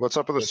 but what's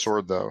up with the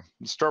sword, though?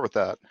 Let's start with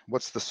that.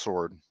 What's the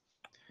sword?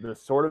 The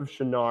Sword of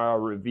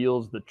Shannara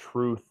reveals the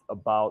truth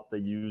about the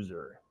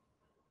user.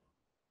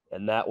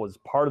 And that was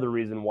part of the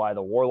reason why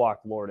the Warlock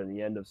Lord in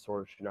the end of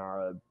Sword of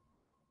Shannara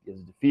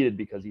is defeated,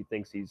 because he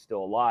thinks he's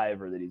still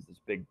alive, or that he's this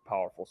big,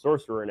 powerful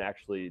sorcerer, and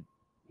actually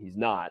he's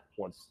not,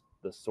 once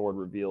the sword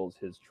reveals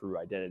his true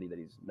identity, that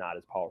he's not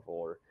as powerful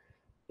or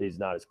that he's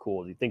not as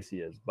cool as he thinks he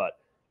is. But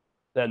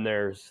then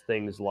there's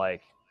things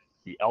like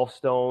the Elf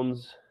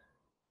Stones,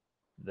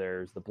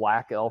 there's the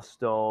Black Elf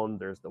Stone,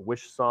 there's the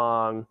Wish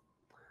Song,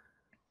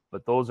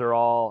 but those are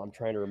all, I'm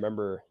trying to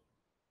remember,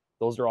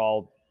 those are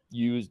all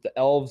used. The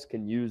elves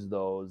can use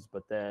those,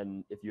 but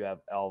then if you have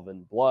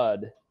elven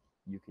blood,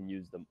 you can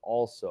use them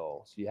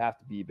also. So you have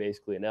to be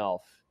basically an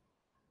elf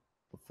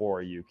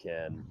before you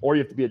can, or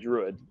you have to be a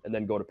druid and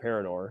then go to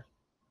Paranor,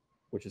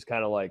 which is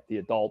kind of like the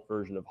adult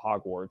version of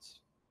Hogwarts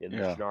in the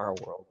Shannara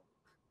world.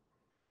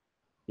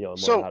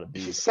 So how to be.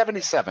 He's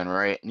 77,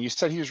 right? And you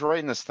said he was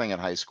writing this thing in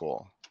high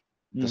school.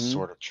 The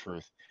Sword of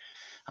Truth.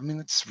 I mean,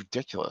 it's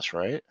ridiculous,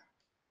 right?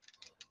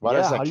 Why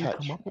does that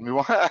catch? I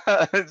mean,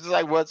 it's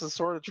like, what's the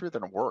Sword of Truth?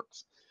 And it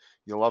works.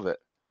 You love it.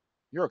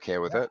 You're okay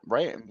with it,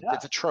 right?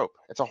 It's a trope.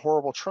 It's a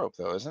horrible trope,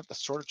 though, isn't it? The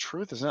Sword of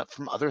Truth, isn't it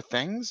from other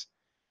things?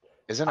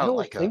 Isn't it? I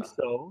don't think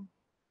so.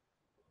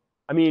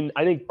 I mean,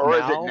 I think or now,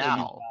 is it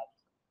now?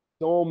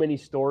 So many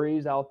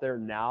stories out there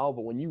now,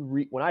 but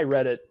when I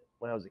read it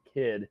when I was a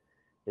kid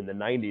in the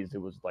 90s, it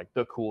was like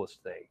the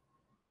coolest thing.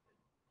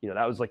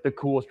 That was like the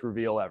coolest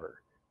reveal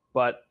ever.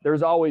 But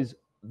there's always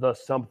the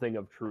something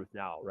of truth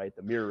now, right?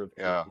 The mirror of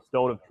truth, the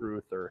stone of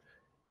truth, or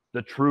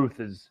the truth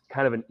is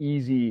kind of an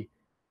easy,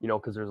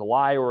 because there's a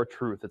lie or a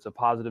truth. It's a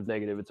positive,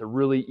 negative. It's a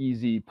really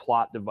easy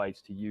plot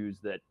device to use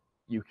that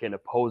you can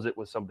oppose it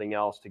with something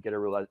else to get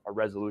a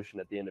resolution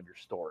at the end of your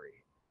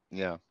story.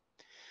 Yeah.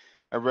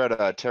 I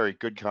read Terry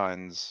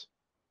Goodkind's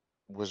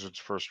Wizard's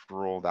First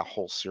Rule. That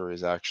whole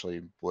series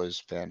actually was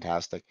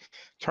fantastic.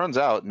 Turns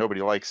out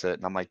nobody likes it,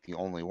 and I'm like the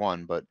only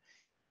one, but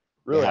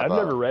really, I've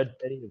never read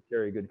any of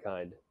Terry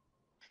Goodkind.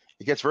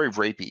 It gets very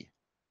rapey.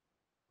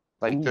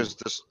 Like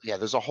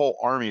there's a whole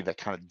army that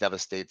kind of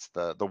devastates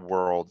the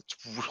world.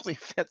 It's really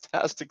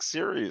fantastic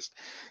series.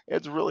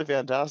 It's really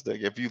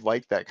fantastic. If you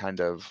like that kind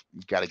of,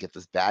 you got to get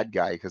this bad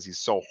guy because he's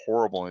so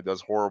horrible and he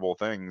does horrible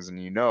things, and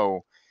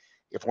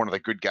if one of the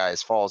good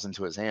guys falls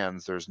into his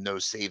hands, there's no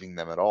saving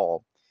them at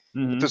all.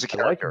 But there's a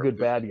character. I like a good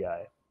bad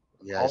guy.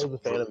 Yeah, always a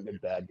fan of a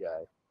good bad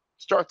guy.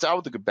 Starts out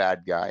with a good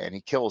bad guy and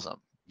he kills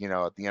him,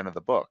 at the end of the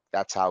book.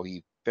 That's how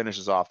he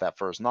finishes off that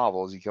first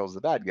novel, is he kills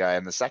the bad guy.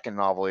 And the second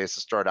novel, he has to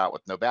start out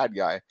with no bad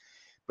guy.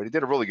 But he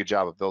did a really good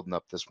job of building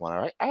up this one.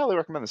 I highly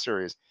recommend the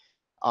series.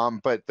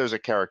 But there's a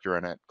character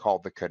in it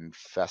called the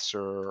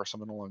Confessor or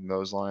something along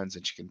those lines,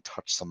 and she can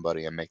touch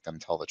somebody and make them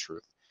tell the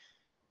truth.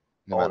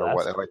 No matter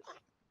what.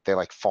 They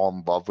fall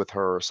in love with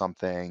her or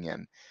something,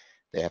 and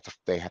they have to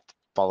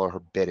follow her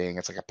bidding.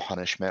 It's like a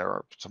punishment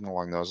or something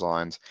along those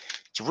lines.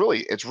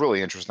 It's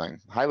really interesting.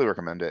 Highly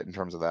recommend it in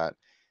terms of that.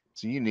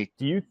 It's a unique.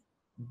 Do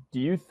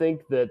you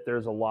think that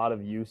there's a lot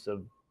of use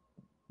of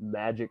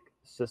magic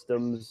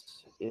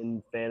systems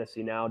in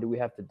fantasy now? Do we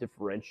have to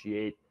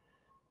differentiate,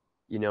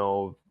 you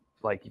know,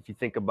 like if you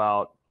think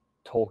about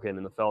Tolkien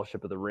and the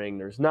Fellowship of the Ring,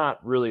 there's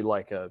not really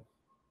like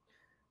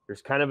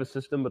there's kind of a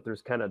system, but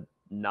there's kind of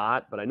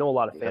not. But I know a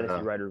lot of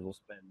fantasy writers will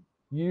spend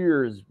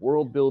years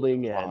world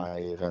building and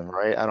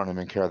right. I don't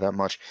even care that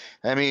much.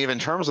 I mean, even in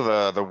terms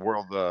of the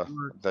world,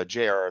 the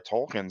J.R.R.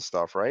 Tolkien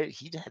stuff, right?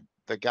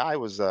 The guy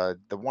was the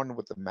one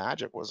with the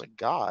magic was a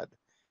god.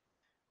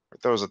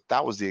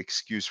 That was the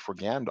excuse for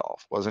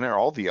Gandalf, wasn't it?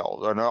 All the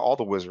elves, or no, all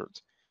the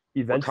wizards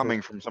were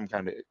coming from some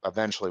kind of.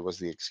 Eventually, was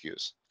the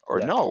excuse, or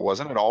no?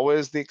 Wasn't it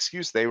always the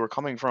excuse? They were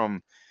coming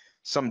from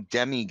some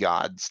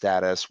demigod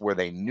status where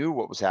they knew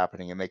what was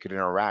happening and they could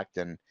interact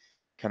and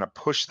kind of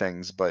push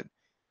things, but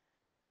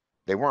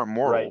they weren't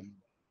mortal. Right.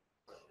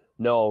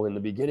 No, in the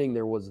beginning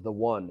there was the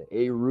one,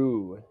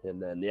 Eru,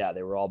 and then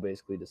they were all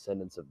basically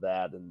descendants of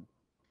that and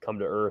come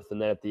to Earth,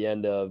 and then at the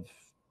end of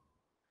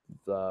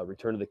the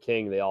Return of the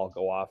King, they all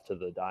go off to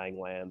the Dying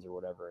Lands or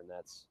whatever, and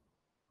that's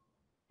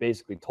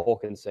basically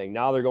Tolkien saying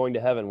now they're going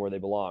to heaven where they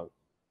belong.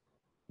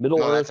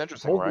 Middle Earth, that's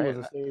interesting, Tolkien right?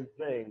 was the same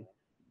thing.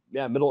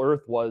 Yeah, Middle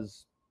Earth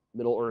was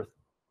Middle Earth,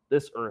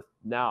 this Earth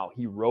now.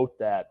 He wrote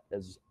that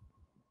as,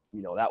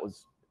 that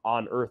was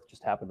on Earth,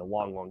 just happened a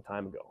long, long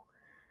time ago.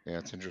 Yeah,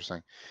 it's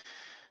interesting.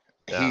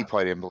 Yeah. He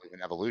probably didn't believe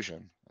in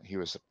evolution. He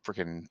was a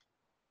freaking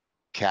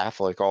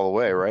Catholic all the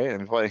way, right?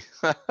 And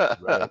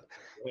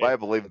Right. I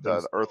believe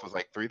the Earth was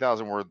like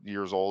 3,000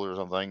 years old or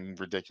something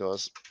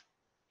ridiculous.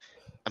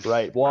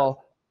 Right.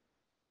 Well,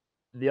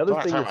 the other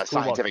thing that's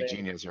cool scientific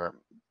genius here.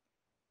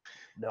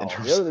 No,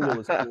 the other thing that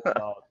was cool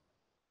about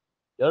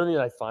the other thing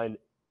that I find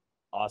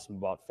awesome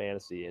about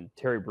fantasy, and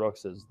Terry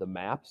Brooks, is the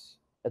maps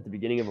at the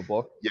beginning of a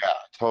book. Yeah,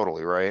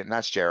 totally, right. And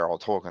that's J.R.R.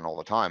 Tolkien all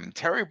the time.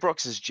 Terry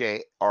Brooks is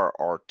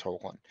J.R.R.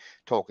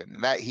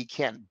 Tolkien. That he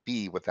can't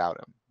be without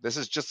him. This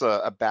is just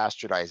a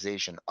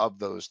bastardization of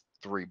those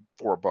 5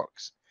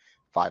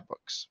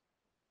 books.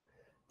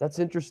 That's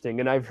interesting,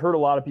 and I've heard a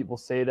lot of people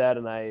say that,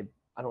 and I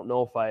don't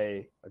know if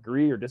I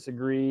agree or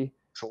disagree.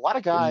 So a lot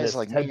of guys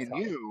like me and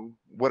you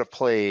would have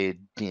played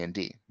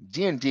D&D.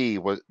 D&D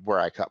was where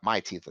I cut my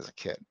teeth as a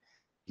kid.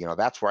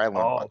 That's where I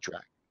learned about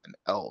dragons and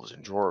elves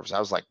and dwarves. I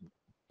was like,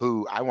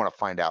 boo, I want to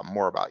find out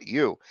more about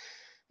you.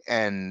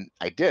 And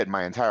I did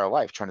my entire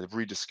life trying to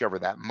rediscover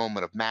that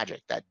moment of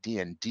magic, that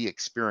D&D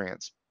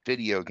experience.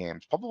 Video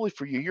games, probably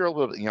for you, you're a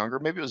little bit younger,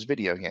 maybe it was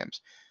video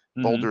games.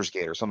 Baldur's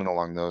Gate or something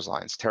along those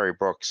lines. Terry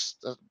Brooks,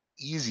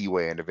 easy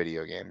way into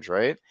video games,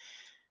 right?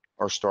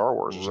 Or Star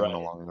Wars or something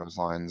along those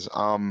lines.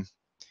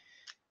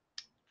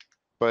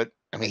 But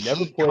I mean,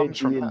 never played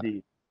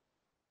D&D.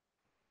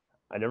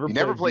 I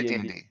never played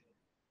D&D.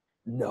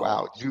 No.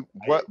 Wow.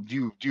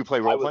 Do you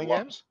play role playing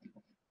games?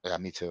 Yeah,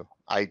 me too.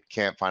 I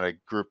can't find a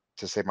group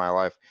to save my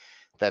life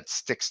that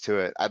sticks to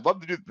it. I'd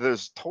love to do.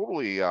 There's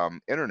totally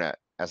internet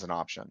as an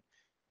option.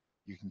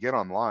 You can get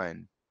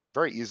online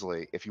very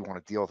easily if you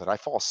want to deal with it. I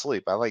fall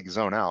asleep. I like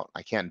zone out.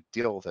 I can't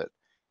deal with it.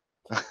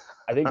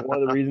 I think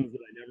one of the reasons that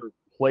I never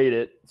played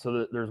it,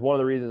 there's one of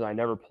the reasons I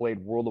never played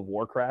World of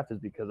Warcraft, is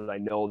because I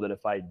know that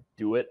if I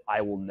do it,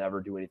 I will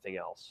never do anything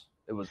else.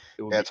 It would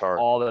be hard.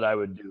 all that I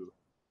would do,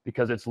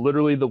 because it's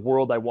literally the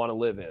world I want to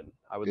live in.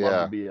 I would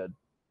love to be a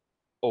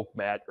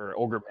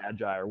ogre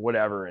magi or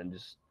whatever, and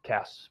just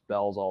cast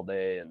spells all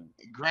day. And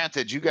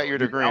granted, you got your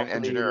degree in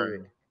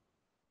engineering.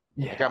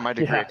 I got my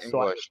degree in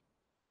English.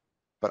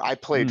 But I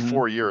played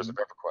 4 years of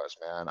EverQuest,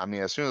 man. I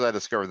mean, as soon as I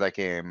discovered that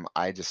game,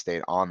 I just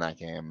stayed on that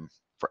game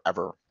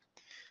forever.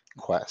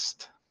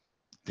 Quest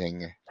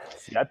thing.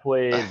 See, I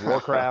played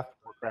Warcraft,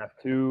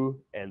 Warcraft 2,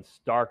 and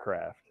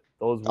StarCraft.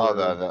 Those were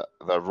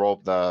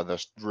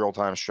the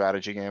real-time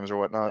strategy games or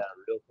whatnot.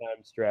 Yeah,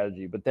 real-time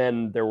strategy. But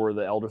then there were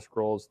the Elder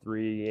Scrolls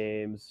 3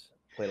 games.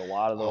 Played a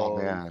lot of those. Oh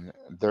man,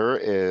 there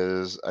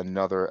is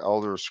another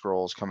Elder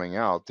Scrolls coming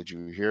out. Did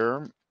you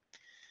hear?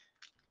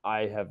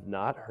 I have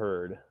not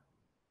heard.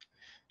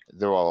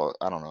 Well,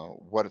 I don't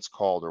know what it's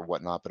called or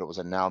whatnot, but it was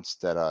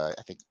announced at I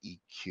think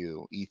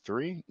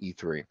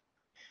E3.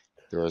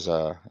 There's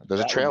a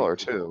trailer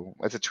too.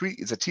 It's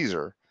a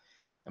teaser.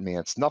 I mean,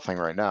 it's nothing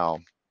right now,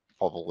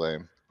 probably,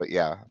 but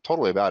yeah,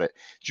 totally about it.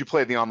 Did you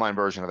play the online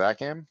version of that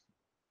game?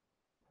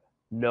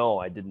 No,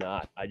 I did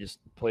not. I just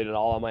played it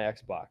all on my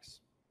Xbox.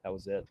 That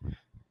was it.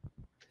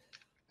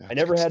 I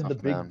never had the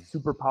big,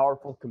 super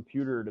powerful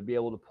computer to be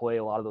able to play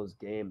a lot of those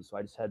games, so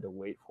I just had to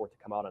wait for it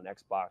to come out on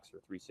Xbox or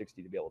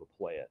 360 to be able to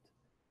play it.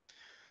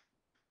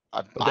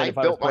 I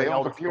built my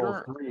own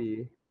computer.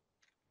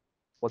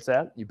 What's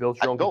that? You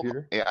built your own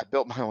computer? Yeah, I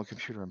built my own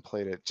computer and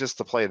played it just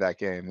to play that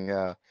game.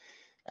 Yeah,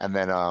 and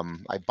then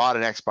I bought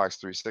an Xbox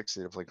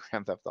 360 to play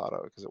Grand Theft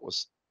Auto because it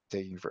was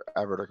taking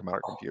forever to come out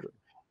of a computer.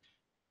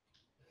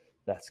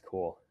 That's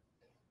cool.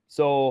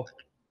 So,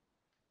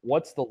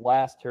 what's the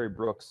last Terry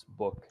Brooks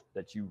book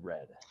that you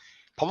read?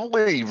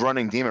 Probably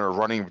Running Demon or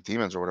Running with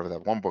Demons or whatever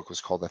that one book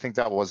was called. I think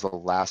that was the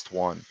last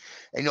one.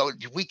 And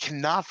we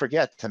cannot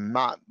forget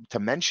to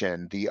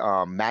mention the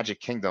Magic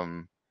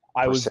Kingdom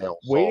I for was sale.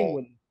 waiting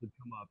when this would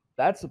come up.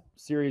 That's a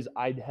series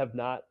I have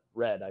not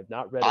read. I've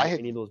not read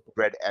any of those books.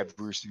 Read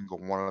every single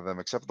one of them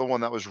except the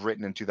one that was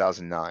written in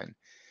 2009.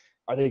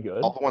 Are they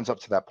good? All the ones up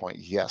to that point,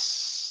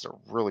 yes, they're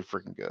really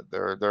freaking good.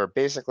 They're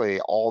basically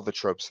all the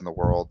tropes in the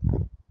world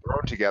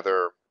thrown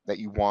together that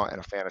you want in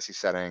a fantasy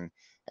setting,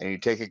 and you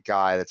take a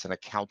guy that's an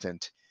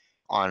accountant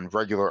on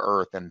regular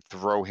Earth and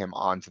throw him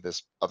onto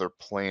this other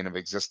plane of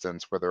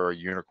existence where there are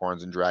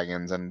unicorns and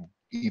dragons and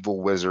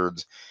evil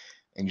wizards,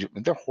 and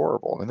they're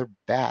horrible. I mean, they're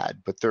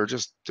bad, but they're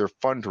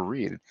fun to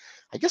read.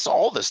 I guess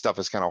all this stuff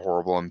is kind of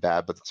horrible and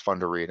bad, but it's fun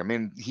to read. I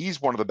mean,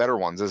 he's one of the better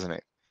ones, isn't he?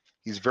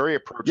 He's very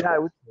approachable. Yeah, I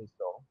would say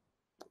so.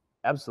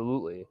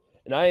 Absolutely.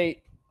 And I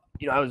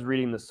was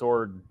reading The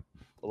Sword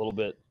a little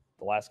bit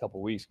the last couple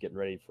of weeks, getting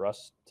ready for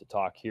us to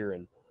talk here,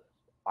 and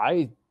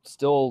I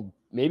still,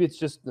 maybe it's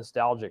just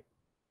nostalgic,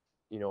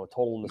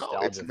 total nostalgia.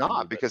 No, it's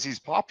not, because he's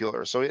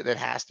popular, so it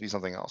has to be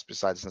something else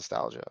besides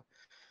nostalgia.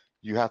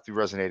 You have to be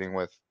resonating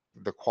with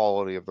the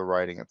quality of the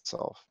writing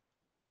itself.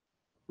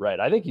 Right.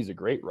 I think he's a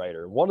great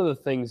writer. One of the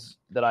things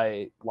that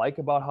I like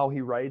about how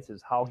he writes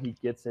is how he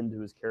gets into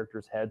his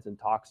characters' heads and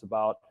talks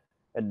about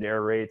and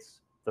narrates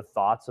the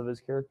thoughts of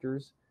his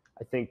characters.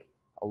 I think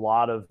a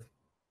lot of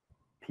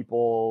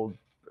people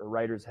or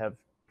writers have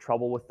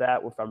trouble with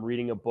that. If I'm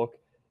reading a book,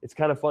 it's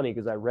kind of funny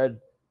because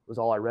was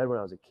all I read when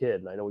I was a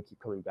kid, and I know we keep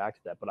coming back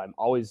to that, but I'm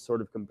always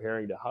sort of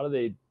comparing to how does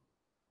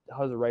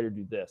a writer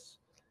do this?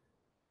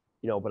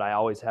 But I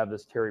always have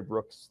this Terry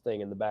Brooks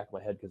thing in the back of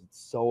my head because it's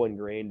so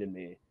ingrained in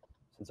me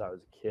since I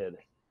was a kid.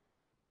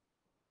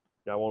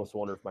 I almost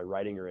wonder if my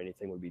writing or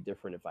anything would be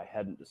different if I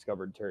hadn't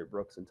discovered Terry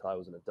Brooks until I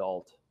was an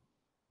adult.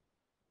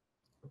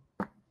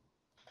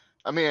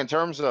 I mean, in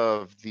terms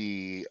of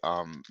the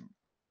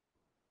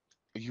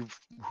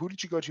who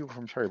did you go to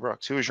from Terry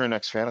Brooks? Who was your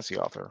next fantasy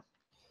author?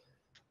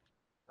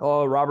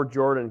 Oh, Robert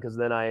Jordan, because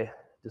then I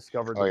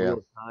discovered The Wheel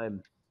of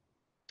Time,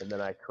 and then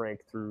I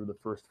cranked through the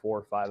first 4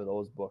 or 5 of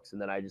those books,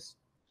 and then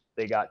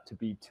they got to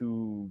be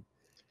too,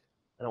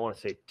 I don't want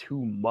to say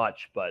too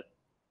much, but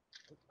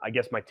I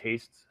guess my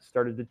tastes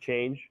started to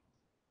change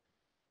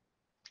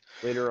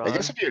later on. I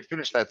guess if you had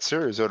finished that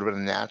series, it would have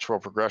been a natural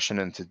progression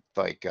into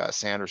like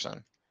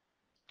Sanderson.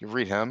 You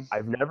read him?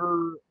 I've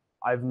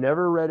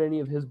never read any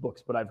of his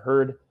books, but I've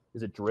heard,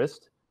 is it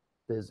Drizzt?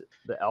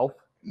 The elf?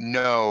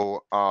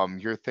 No,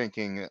 you're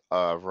thinking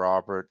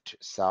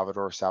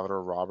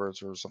Salvador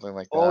Roberts or something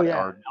like that. Oh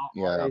yeah,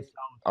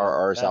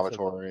 R.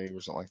 Salvatore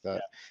or something like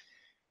that.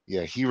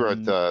 Yeah, he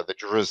wrote the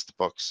Drizzt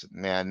books.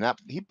 Man,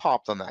 he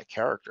popped on that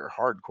character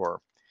hardcore.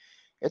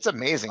 It's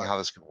amazing how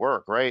this could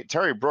work, right?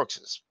 Terry Brooks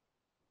is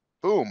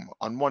boom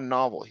on one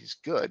novel. He's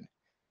good,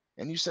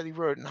 and you said he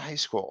wrote it in high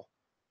school,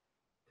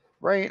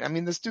 right? I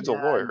mean, this dude's a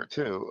lawyer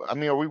too. I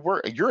mean,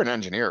 you're an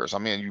engineer, so I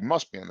mean, you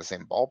must be in the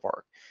same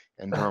ballpark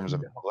in terms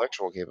of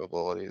intellectual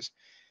capabilities.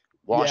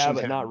 Washington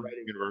but not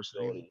writing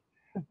University.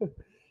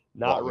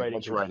 Not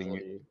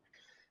writing.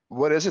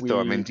 What is it though?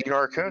 I mean, Dean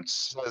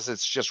Kuntz says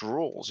it's just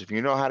rules. If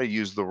you know how to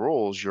use the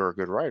rules, you're a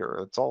good writer.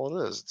 That's all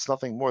it is. It's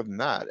nothing more than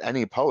that.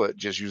 Any poet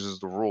just uses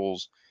the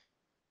rules,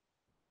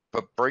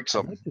 but breaks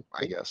them,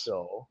 I guess.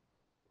 So,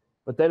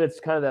 but then it's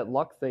kind of that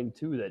luck thing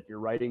too, that your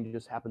writing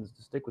just happens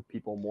to stick with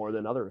people more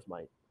than others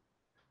might.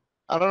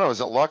 I don't know.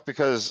 Is it luck?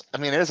 Because I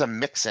mean, it is a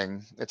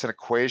mixing. It's an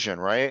equation,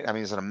 right? I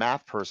mean, as a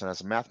math person,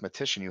 as a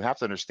mathematician, you have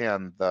to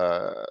understand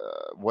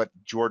what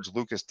George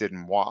Lucas did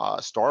in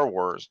Star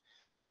Wars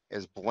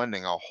is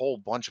blending a whole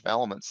bunch of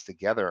elements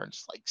together and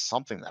just like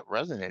something that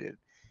resonated.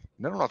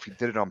 And I don't know if he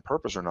did it on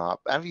purpose or not.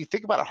 I mean, if you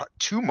think about it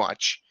too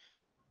much,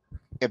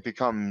 it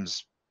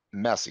becomes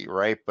messy,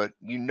 right? But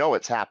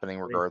it's happening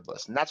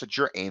regardless. And that's what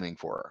you're aiming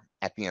for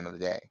at the end of the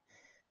day,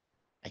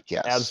 I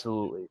guess.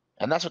 Absolutely.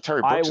 And that's what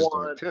Terry Brooks is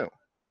doing too.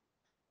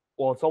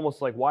 Well, it's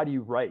almost like, why do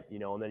you write?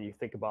 And then you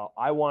think about,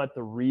 I want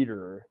the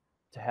reader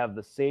to have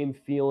the same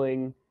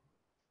feeling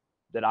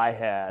that I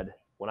had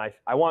when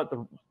I want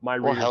my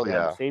readers to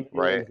have the same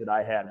feelings that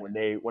I had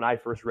when I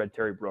first read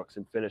Terry Brooks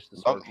and finished the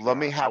Sword. Let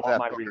me have that.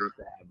 My readers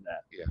to have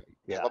that.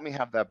 Yeah. Let me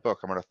have that book.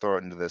 I'm going to throw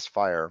it into this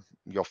fire.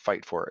 You'll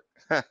fight for it.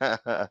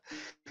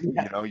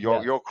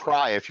 You'll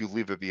cry if you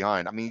leave it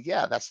behind. I mean,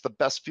 that's the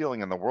best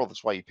feeling in the world.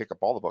 That's why you pick up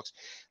all the books.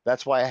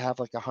 That's why I have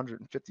like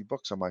 150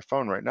 books on my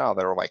phone right now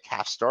that are like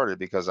half started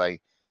because I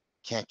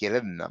can't get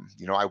in them.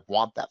 I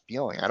want that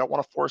feeling. I don't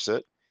want to force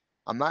it.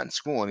 I'm not in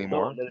school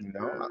anymore. If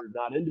you're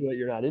not into it,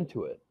 you're not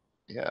into it.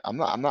 Yeah, I'm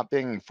not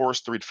being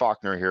forced to read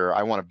Faulkner here.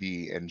 I want to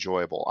be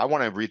enjoyable. I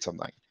want to read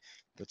something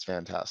that's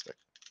fantastic.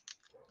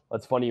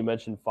 That's funny you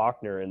mentioned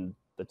Faulkner. In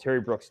the Terry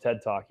Brooks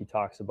TED Talk, he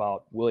talks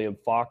about William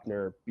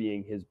Faulkner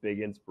being his big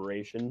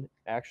inspiration,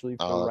 actually,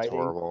 for that's writing.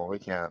 Horrible. We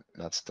can't.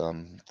 That's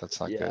dumb. That's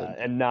not good.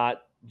 And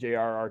not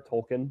J.R.R.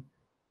 Tolkien.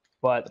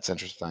 But that's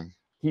interesting.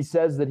 He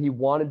says that he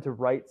wanted to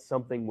write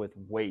something with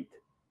weight,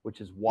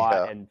 which is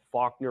why, and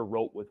Faulkner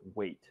wrote with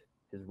weight.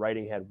 His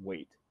writing had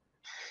weight.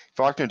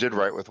 Faulkner did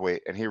write with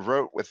weight, and he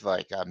wrote with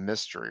like a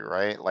mystery,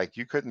 right? Like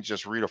you couldn't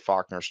just read a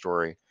Faulkner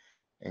story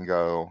and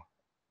go,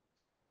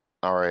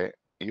 all right,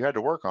 you had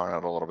to work on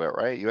it a little bit,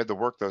 right? You had to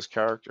work those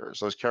characters.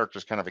 Those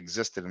characters kind of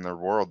existed in their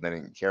world. And they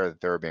didn't care that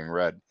they were being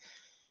read.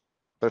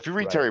 But if you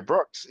read Terry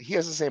Brooks, he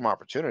has the same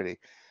opportunity.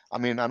 I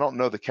mean, I don't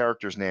know the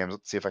characters' names.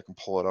 Let's see if I can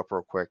pull it up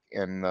real quick.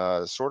 In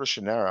Sword of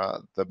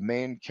Shannara, the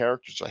main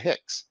characters are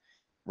Hicks,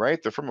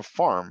 right? They're from a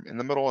farm in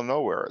the middle of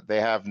nowhere.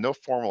 They have no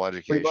formal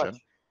education.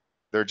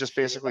 They're just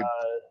basically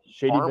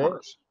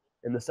farmers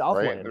in the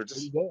Southland. Right?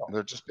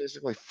 They're just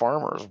basically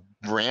farmers,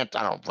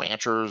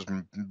 ranchers,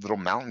 little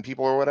mountain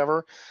people or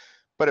whatever.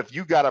 But if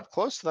you got up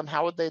close to them,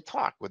 how would they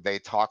talk? Would they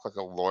talk like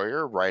a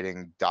lawyer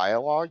writing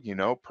dialogue,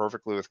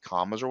 perfectly with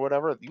commas or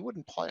whatever? You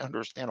wouldn't probably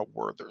understand a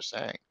word they're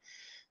saying.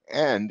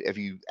 And if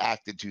you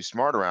acted too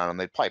smart around them,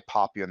 they'd probably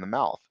pop you in the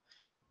mouth.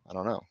 I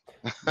don't know.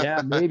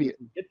 Yeah, maybe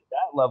get to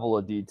that level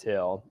of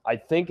detail. I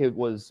think the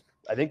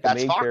that's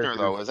main Faulkner, character,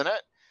 though, isn't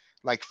it?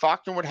 Like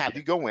Faulkner would have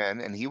you go in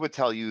and he would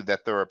tell you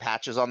that there are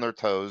patches on their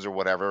toes or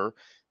whatever.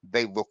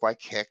 They look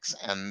like Hicks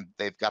and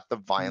they've got the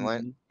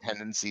violent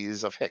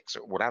tendencies of Hicks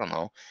or what, I don't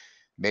know.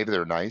 Maybe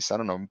they're nice. I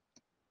don't know.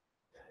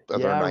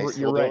 Nice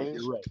you're right.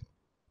 You're right.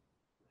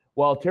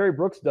 Well, Terry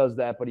Brooks does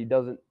that, but he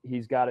doesn't.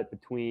 He's got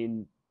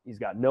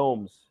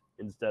gnomes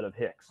instead of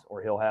Hicks,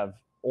 or he'll have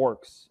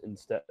orcs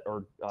instead.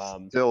 Or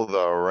still,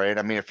 though, right?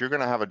 I mean, if you're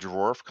going to have a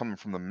dwarf coming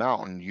from the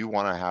mountain, you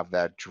want to have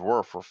that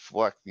dwarf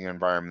reflect the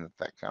environment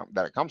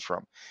that it comes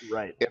from.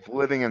 Right. If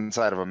living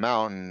inside of a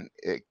mountain,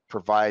 it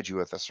provides you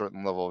with a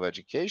certain level of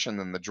education,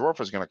 then the dwarf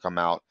is going to come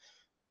out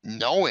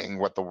knowing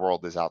what the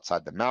world is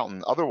outside the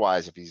mountain.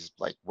 Otherwise, if he's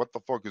like, what the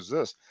fuck is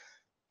this?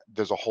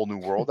 There's a whole new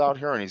world out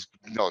here, and he's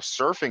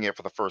surfing it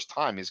for the first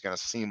time, he's going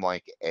to seem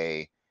like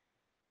a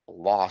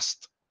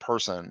lost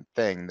person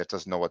thing that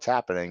doesn't know what's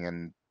happening.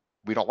 And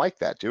we don't like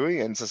that, do we?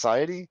 In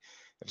society,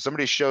 if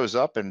somebody shows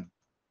up and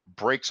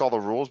breaks all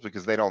the rules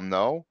because they don't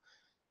know,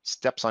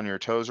 steps on your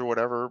toes or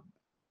whatever,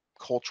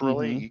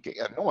 culturally, you get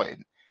annoyed.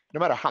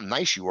 No matter how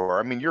nice you are.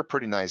 I mean, you're a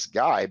pretty nice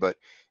guy, but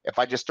if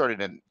I just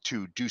started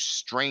to do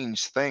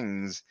strange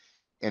things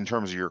in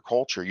terms of your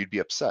culture, you'd be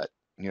upset.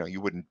 You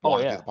wouldn't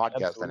want to do the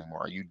podcast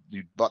anymore.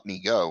 You'd let me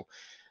go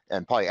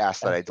and probably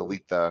ask that I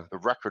delete the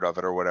record of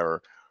it or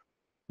whatever.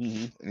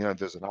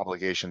 There's an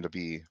obligation to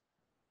be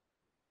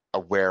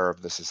aware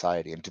of the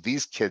society. And do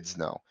these kids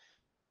know?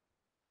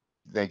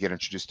 They get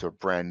introduced to a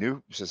brand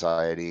new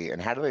society,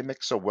 and how do they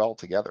mix so well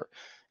together?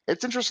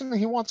 It's interesting that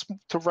he wants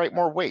to write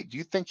more weight. Do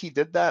you think he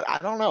did that? I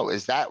don't know.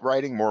 Is that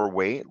writing more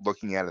weight,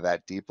 looking at it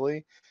that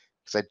deeply?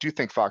 Because I do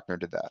think Faulkner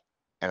did that.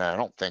 And I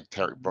don't think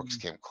Terry Brooks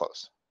came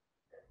close.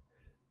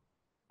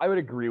 I would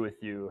agree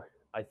with you.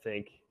 I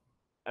think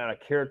on a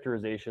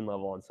characterization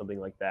level on something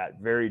like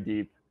that, very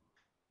deep,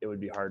 it would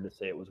be hard to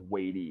say it was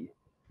weighty.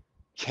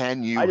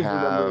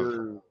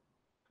 Remember,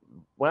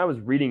 when I was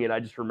reading it, I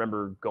just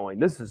remember going,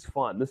 this is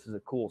fun. This is a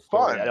cool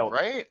story.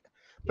 Right?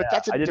 But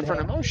that's a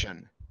different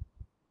emotion.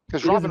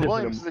 Because Robin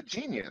Williams is a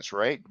genius,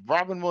 right?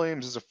 Robin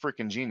Williams is a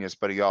freaking genius,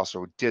 but he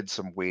also did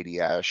some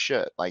weighty ass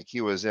shit. Like he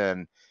was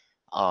in,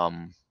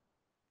 Will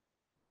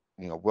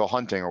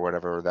Hunting or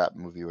whatever that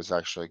movie was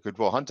actually. Good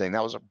Will Hunting.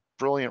 That was a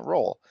brilliant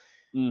role.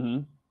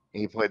 He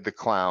played the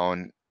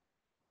clown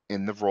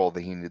in the role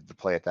that he needed to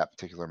play at that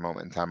particular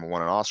moment in time and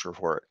won an Oscar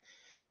for it.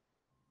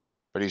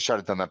 But he's tried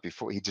to do that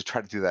before. He just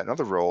tried to do that in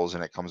other roles,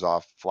 and it comes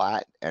off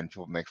flat, and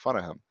people make fun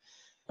of him.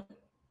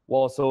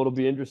 Well, so it'll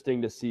be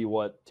interesting to see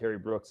what Terry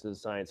Brooks'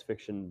 science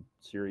fiction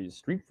series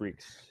Street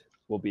Freaks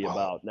will be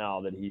about now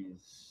that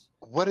he's...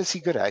 What is he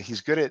good at? He's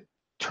good at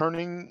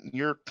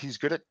he's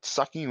good at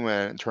sucking you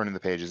in and turning the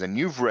pages. And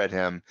you've read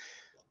him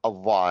a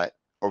lot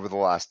over the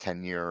last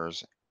 10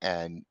 years,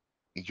 and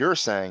you're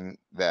saying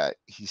that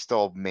he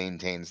still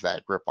maintains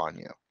that grip on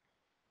you.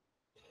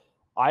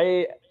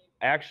 I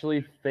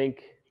actually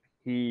think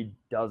he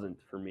doesn't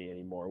for me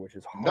anymore, which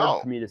is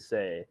hard for me to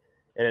say.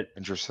 And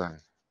interesting.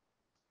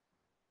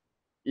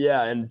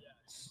 Yeah, and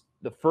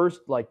the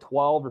first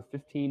 12 or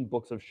 15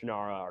 books of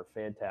Shannara are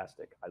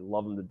fantastic. I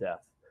love them to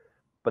death.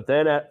 But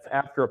then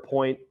after a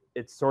point,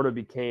 it sort of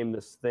became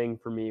this thing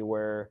for me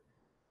where,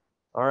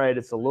 all right,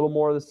 it's a little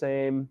more of the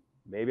same.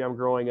 Maybe I'm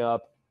growing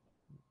up.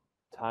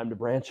 Time to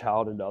branch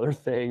out into other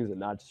things and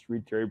not just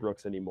read Terry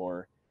Brooks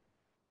anymore.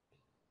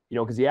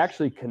 Because he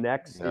actually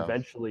connects,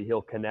 eventually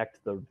he'll connect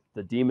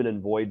the Demon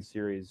and Void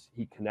series.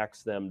 He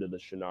connects them to the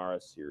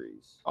Shannara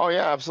series. Oh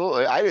yeah,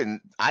 absolutely.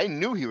 I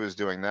knew he was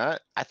doing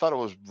that. I thought it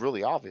was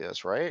really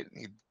obvious, right?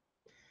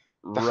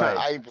 Right.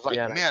 I was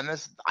like, man,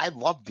 I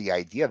love the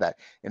idea that,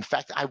 in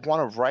fact, I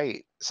want to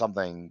write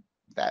something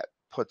that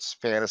puts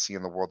fantasy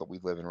in the world that we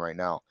live in right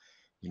now.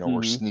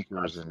 Where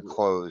sneakers and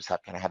clothes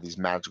have these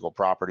magical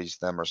properties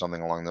to them or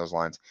something along those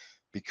lines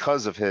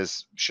because of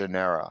his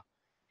Shannara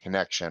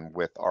connection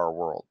with our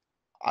world.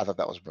 I thought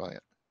that was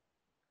brilliant.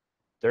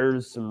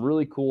 There's some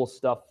really cool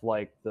stuff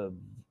like the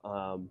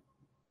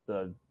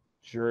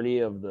journey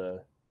of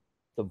the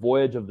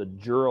voyage of the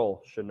Jural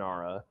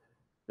Shannara.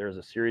 There's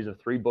a series of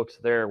 3 books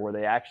there where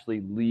they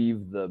actually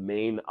leave the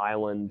main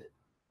island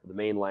the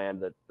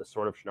mainland that the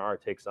Sword of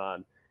Shannara takes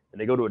on,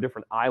 and they go to a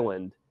different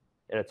island,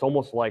 and it's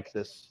almost like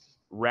this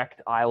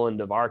wrecked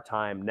island of our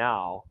time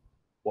now,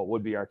 what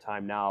would be our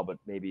time now, but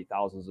maybe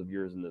thousands of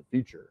years in the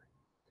future.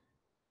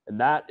 And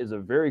that is a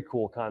very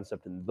cool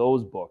concept in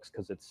those books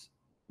because it's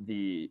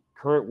the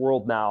current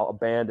world now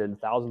abandoned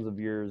thousands of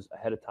years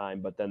ahead of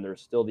time, but then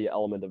there's still the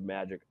element of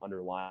magic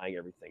underlying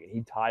everything. And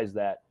he ties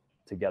that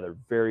together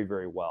very,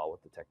 very well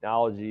with the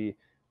technology,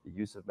 the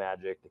use of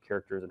magic, the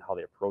characters, and how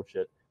they approach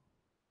it.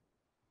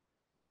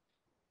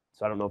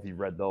 So I don't know if you've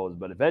read those,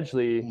 but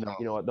eventually, No.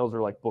 you know, those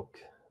are like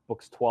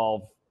books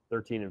 12,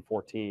 13, and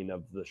 14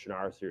 of the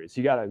Shannara series. So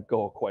you got to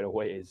go quite a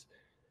ways.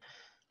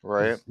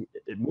 Right.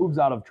 It moves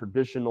out of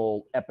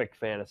traditional epic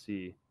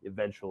fantasy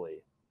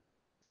eventually.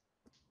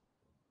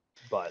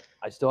 But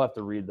I still have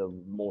to read the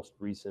most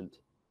recent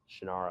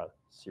Shannara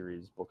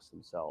series books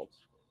themselves.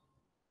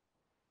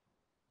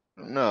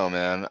 No,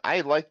 man.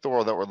 I like the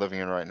world that we're living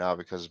in right now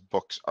because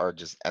books are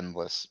just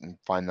endless and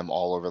find them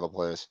all over the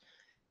place.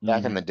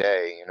 Back in the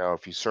day, you know,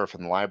 if you surf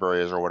in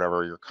libraries or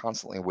whatever, you're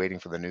constantly waiting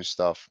for the new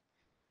stuff.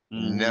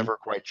 You're never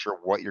quite sure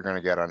what you're going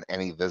to get on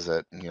any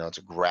visit. You know, it's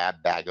a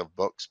grab bag of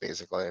books,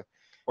 basically.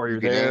 Or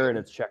you're there and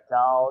it's checked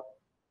out.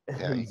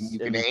 Yeah, you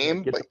can and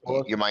aim, get but the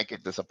book. you might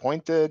get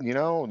disappointed, you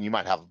know, and you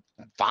might have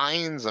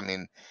fines. I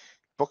mean,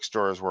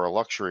 bookstores were a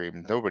luxury.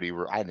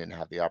 I didn't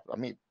have the I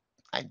mean,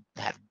 I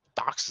had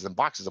boxes and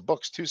boxes of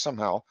books too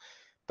somehow,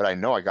 but I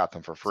know I got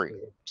them for free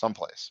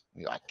someplace.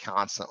 You know, I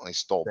constantly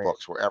stole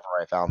books wherever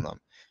I found them.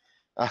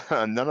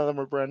 None of them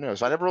were brand new,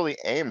 so I never really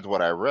aimed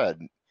what I read,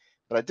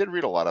 but I did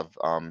read a lot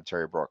of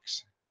Terry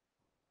Brooks.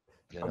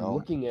 You know,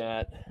 looking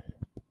at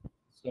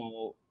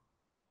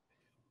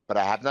but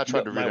I have not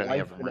tried to read any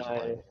of them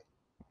recently.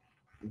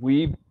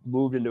 We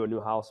moved into a new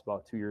house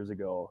about 2 years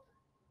ago,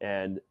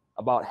 and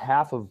about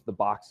half of the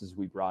boxes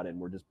we brought in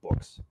were just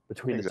books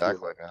between the two.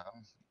 Exactly, man.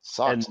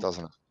 Sucks,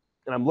 doesn't it?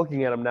 And I'm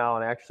looking at them now,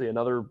 and actually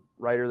another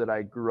writer that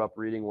I grew up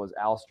reading was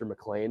Alistair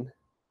MacLean,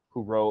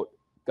 who wrote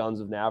Guns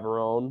of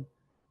Navarone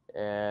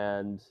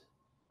and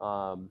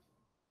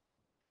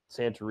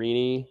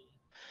Santorini.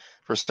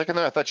 For a second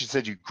there, I thought you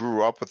said you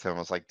grew up with him. I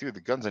was like, dude,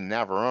 the Guns of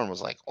Navarone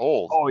was like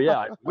old. Oh yeah,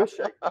 I wish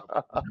I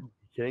could.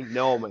 Kidding?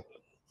 No, man.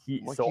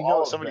 You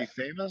know somebody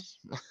famous?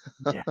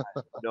 Yeah,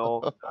 no,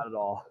 not at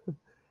all.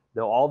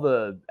 No, all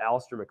the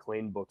Alistair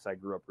MacLean books I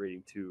grew up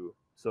reading too.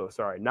 So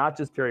sorry, not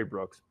just Terry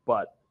Brooks,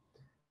 but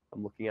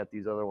I'm looking at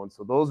these other ones.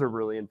 So those are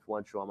really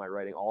influential on my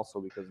writing also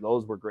because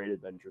those were great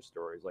adventure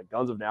stories. Like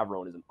Guns of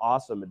Navarone is an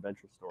awesome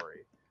adventure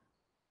story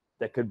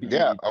that could be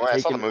taken I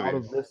saw the movie. out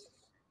of this.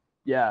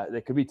 Yeah,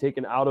 that could be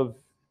taken out of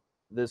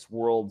this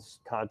world's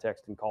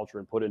context and culture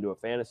and put into a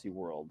fantasy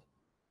world.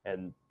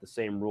 And the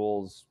same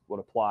rules would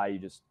apply. You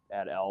just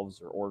add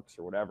elves or orcs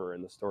or whatever,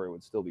 and the story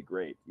would still be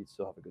great. You'd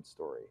still have a good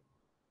story.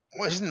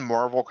 Well, isn't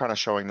Marvel kind of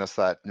showing us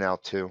that now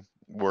too,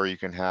 where you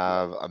can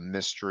have a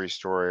mystery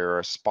story or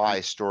a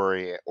spy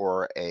story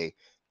or a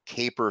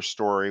caper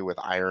story with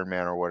Iron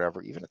Man or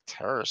whatever, even a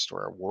terrorist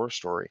story, a war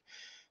story,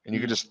 and you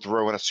can just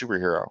throw in a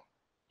superhero.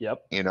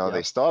 Yep. You know,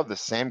 they still have the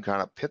same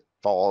kind of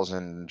pitfalls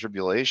and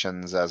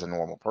tribulations as a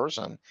normal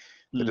person.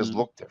 They just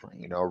look different.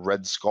 You know,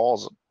 Red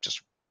Skull's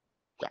just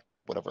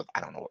whatever.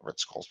 I don't know what Red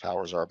Skull's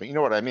powers are, but you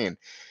know what I mean.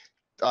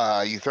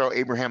 You throw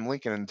Abraham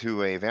Lincoln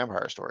into a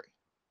vampire story.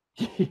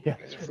 Yeah,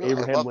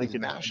 Abraham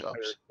Lincoln, mashups,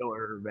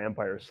 killer,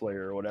 vampire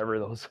slayer, or whatever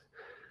those.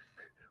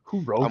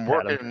 Who wrote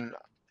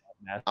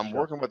I'm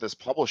working with this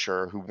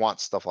publisher who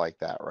wants stuff like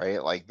that,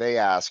 right? Like they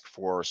ask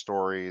for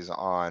stories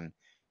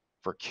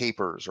for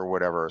capers or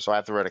whatever. So I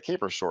have to write a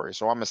caper story.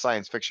 So I'm a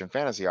science fiction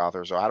fantasy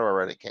author. So how do I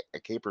write a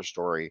caper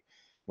story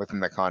within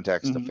the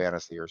context of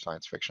fantasy or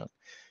science fiction?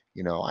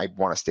 You know, I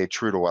want to stay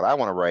true to what I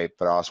want to write,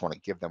 but I also want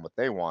to give them what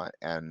they want.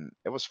 And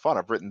it was fun.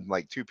 I've written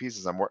like 2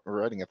 pieces. I'm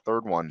writing a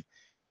third one,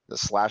 the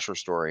slasher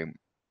story.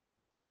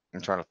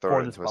 I'm trying to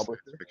throw it into a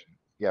science fiction.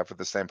 Yeah, for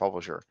the same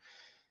publisher.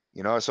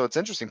 You know, so it's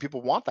interesting.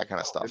 People want that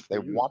kind of stuff. They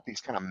want these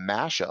kind of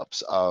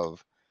mashups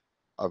of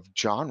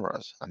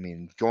genres. I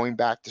mean, going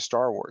back to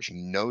Star Wars, you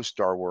know,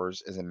 Star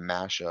Wars is a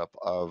mashup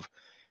of,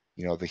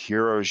 you know, the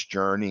hero's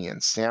journey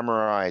and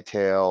samurai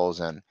tales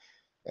and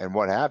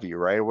what have you,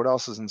 right? What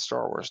else is in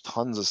Star Wars?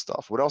 Tons of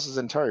stuff. What else is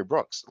in Terry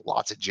Brooks?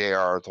 Lots of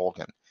J.R.R.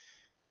 Tolkien.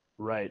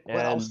 Right.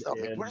 What else?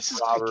 Where does this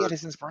guy get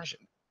his inspiration?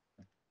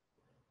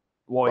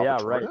 Well,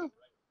 Robert Jordan? Right.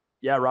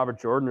 Yeah, Robert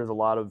Jordan. There's a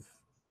lot of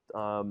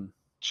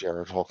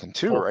J.R.R. Tolkien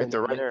too, right?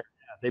 They're right. Yeah,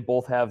 they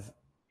both have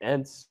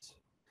Ents,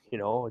 you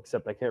know,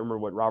 except I can't remember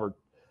what Robert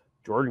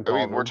Jordan called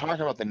them. We're talking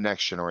about the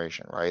next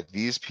generation, right?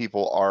 These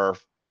people are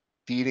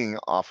feeding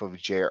off of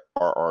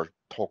J.R.R.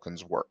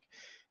 Tolkien's work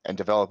and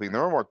developing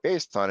their own work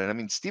based on it. I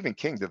mean, Stephen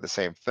King did the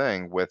same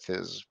thing with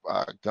his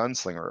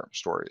gunslinger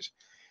stories.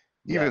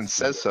 He even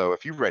says so.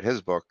 If you read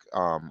his book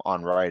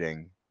on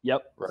writing, right?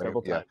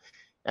 Several times.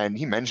 And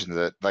he mentions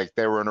it like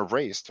they were in a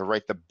race to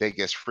write the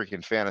biggest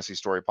freaking fantasy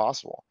story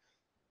possible.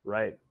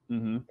 Right.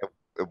 Mm-hmm.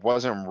 It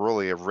wasn't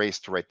really a race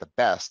to write the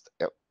best.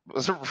 It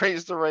was a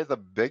race to write the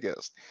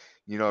biggest.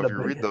 You know, if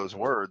you read those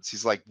words,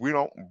 he's like, we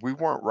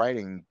weren't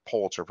writing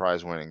Pulitzer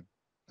Prize winning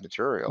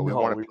material. We No,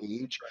 wanted we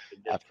page tried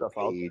to get after stuff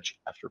out there. page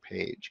after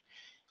page.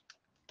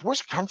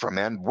 Where's it come from,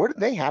 man? Where did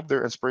they have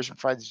their inspiration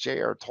for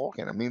J.R.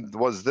 Tolkien? I mean,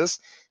 was this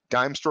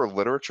dime store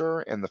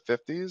literature in the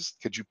 50s?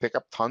 Could you pick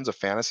up tons of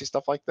fantasy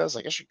stuff like this?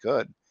 I guess you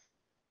could.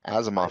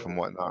 Asimov and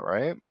whatnot,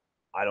 right?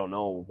 I don't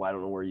know. I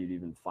don't know where you'd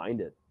even find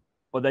it.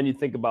 But then you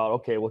think about,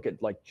 okay, look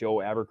at like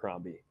Joe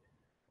Abercrombie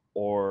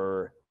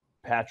or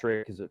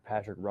Patrick. Is it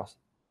Patrick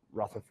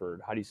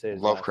Rutherford? How do you say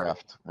his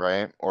Lovecraft,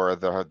 right? Or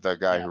the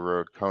guy who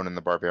wrote Conan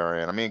the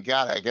Barbarian. I mean,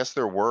 God, I guess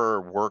there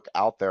were work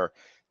out there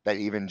that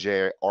even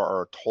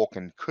J.R.R.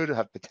 Tolkien could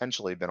have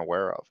potentially been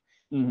aware of,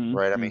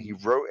 right? I mean, he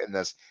wrote in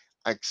this.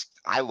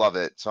 I love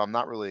it, so I'm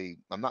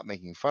not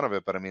making fun of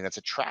it, but I mean, it's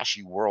a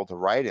trashy world to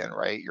write in,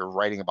 right? You're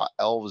writing about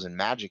elves and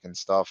magic and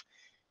stuff.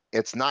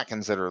 It's not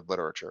considered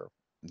literature.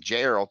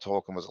 J.R.R.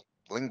 Tolkien was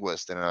a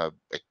linguist in a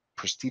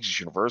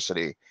prestigious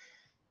university.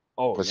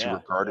 Was he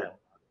regarded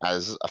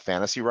as a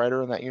fantasy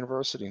writer in that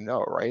university?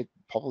 No, right?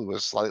 Probably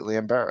was slightly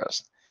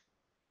embarrassed.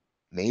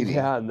 Maybe.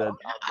 Yeah, I don't know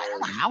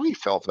how he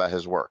felt about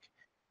his work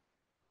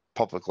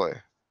publicly.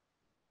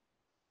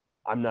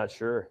 I'm not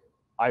sure.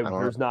 I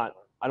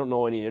don't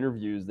know any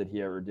interviews that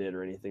he ever did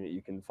or anything that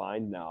you can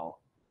find now.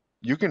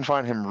 You can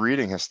find him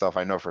reading his stuff,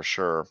 I know for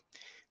sure.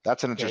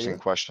 That's an interesting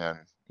question.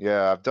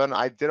 Yeah,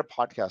 I did a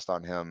podcast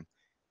on him,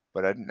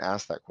 but I didn't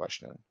ask that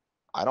question.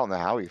 I don't know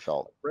how he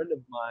felt.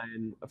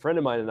 A friend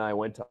of mine and I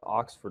went to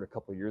Oxford a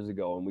couple of years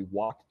ago, and we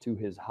walked to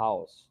his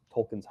house,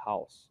 Tolkien's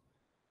house,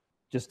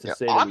 just to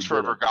say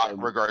Oxford that we did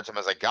it. regards him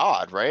as a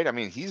god, right? I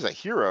mean, he's a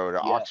hero to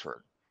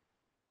Oxford.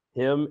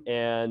 Him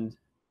and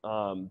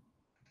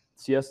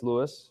C.S.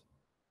 Lewis,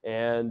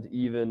 and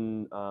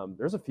even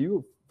there's a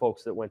few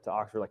folks that went to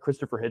Oxford, like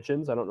Christopher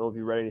Hitchens. I don't know if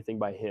you read anything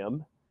by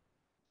him.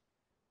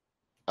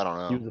 I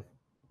don't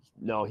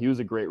know. He was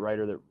a great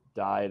writer that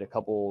died a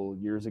couple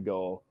years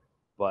ago,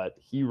 but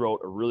he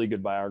wrote a really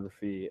good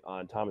biography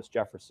on Thomas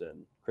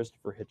Jefferson,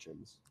 Christopher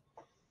Hitchens.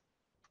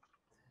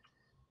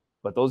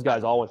 But those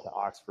guys all went to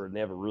Oxford, and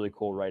they have a really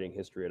cool writing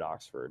history at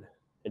Oxford.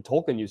 And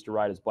Tolkien used to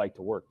ride his bike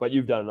to work. But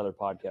you've done another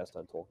podcast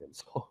on Tolkien,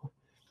 so.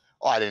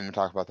 Oh, I didn't even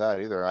talk about that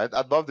either.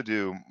 I'd love to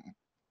do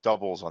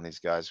doubles on these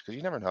guys because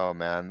you never know,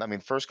 man. I mean,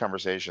 first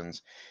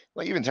conversations,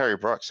 like even Terry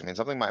Brooks. I mean,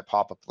 something might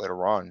pop up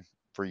later on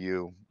for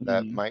you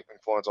that might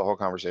influence a whole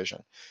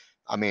conversation.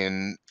 I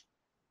mean,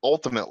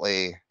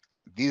 ultimately,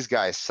 these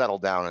guys settle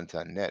down into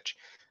a niche.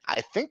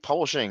 I think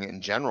publishing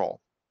in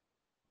general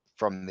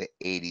from the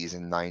 80s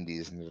and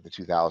 90s into the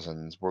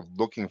 2000s, we're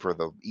looking for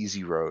the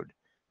easy road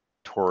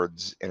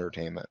towards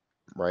entertainment,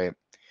 right?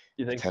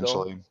 You think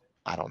Potentially. so?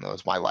 I don't know.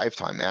 It's my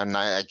lifetime, man.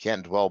 I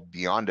can't dwell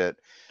beyond it.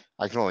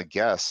 I can only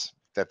guess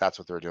that that's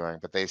what they're doing.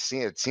 But it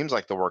seems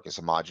like the work is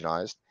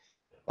homogenized.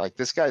 Like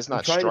this guy's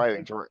not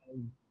striving to.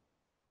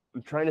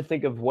 I'm trying to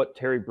think of what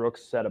Terry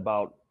Brooks said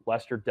about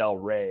Lester Del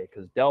Rey,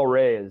 because Del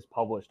Rey has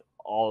published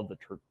all of the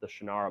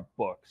Shannara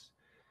books.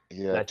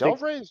 Yeah, Del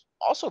Rey's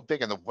also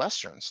big in the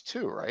westerns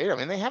too, right? I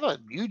mean, they have a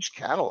huge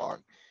catalog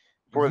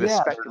for the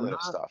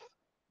speculative stuff.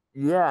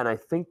 Yeah, and I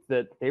think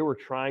that they were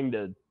trying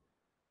to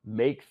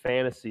make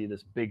fantasy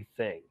this big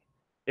thing.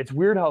 It's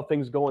weird how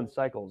things go in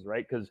cycles,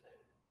 right? Because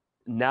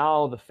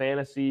now the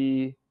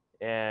fantasy,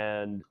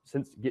 and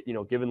since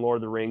given Lord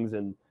of the Rings,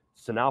 and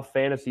so now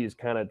fantasy is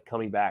kind of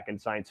coming back, and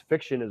science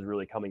fiction is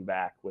really coming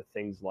back with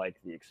things like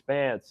The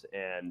Expanse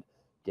and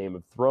Game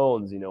of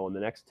Thrones. In the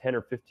next 10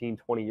 or 15,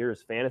 20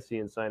 years, fantasy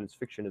and science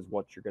fiction is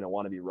what you're going to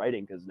want to be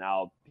writing, because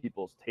now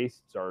people's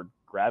tastes are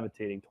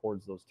gravitating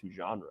towards those two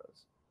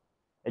genres.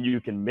 And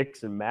you can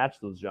mix and match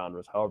those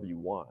genres however you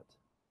want.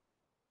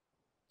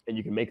 And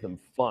you can make them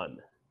fun.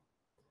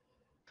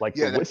 Like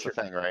that's the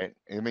thing, right?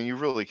 I mean, you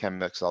really can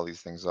mix all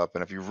these things up.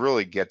 And if you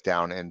really get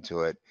down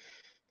into it,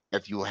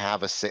 if you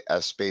have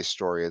a space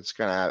story, it's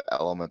going to have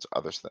elements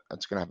of it's going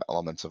to have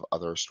elements of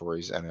other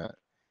stories in it.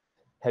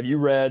 Have you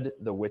read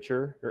The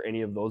Witcher or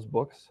any of those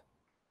books?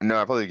 No,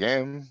 I played the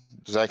game.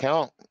 Does that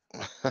count?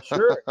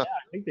 Sure. Yeah,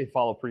 I think they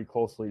follow pretty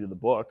closely to the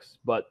books,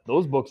 but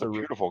those books are a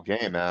beautiful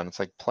game, man. It's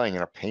like playing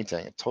in a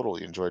painting. I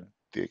totally enjoyed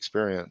the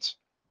experience.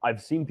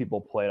 I've seen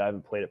people play it. I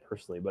haven't played it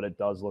personally, but it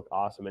does look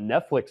awesome. And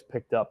Netflix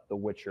picked up The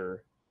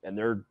Witcher, and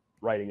they're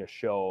writing a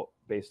show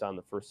based on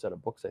the first set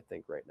of books, I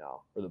think, right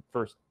now,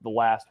 or The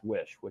Last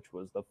Wish, which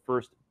was the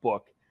first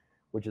book,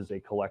 which is a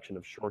collection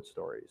of short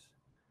stories,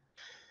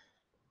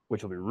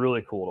 which will be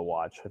really cool to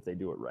watch if they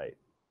do it right.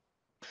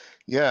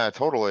 Yeah,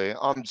 totally.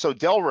 So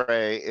Del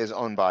Rey is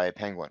owned by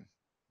Penguin.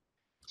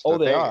 So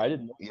they are. I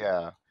didn't know.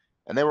 Yeah,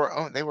 and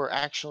they were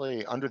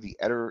actually under the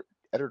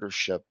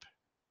editorship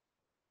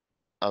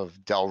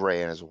of Del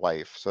Rey and his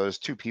wife. So there's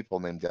two people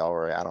named Del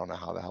Rey. I don't know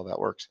how the hell that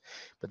works,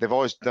 but they've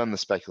always done the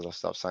speculative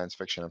stuff, science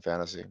fiction and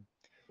fantasy.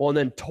 Well, and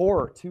then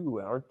Tor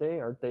too, aren't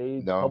they? Aren't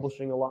they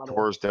publishing a lot?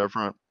 Tor's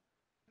different.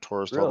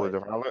 Tor's totally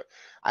different.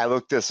 I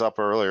looked this up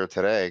earlier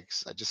today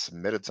because I just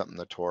submitted something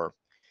to Tor,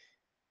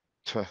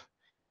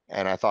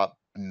 and I thought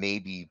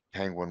maybe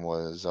Penguin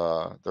was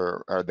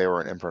they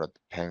were an imprint of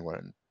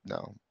Penguin.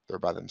 No, they're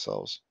by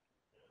themselves.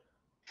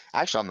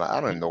 Actually,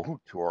 I don't even know who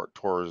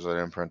Tor is an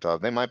imprint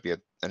of. They might be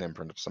an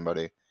imprint of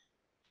somebody.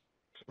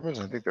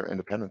 I think they're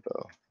independent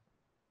though.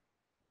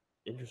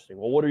 Interesting.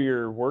 Well, what are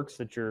your works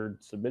that you're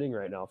submitting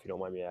right now, if you don't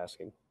mind me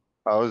asking?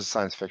 Oh, it was a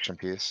science fiction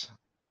piece.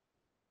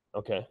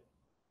 Okay.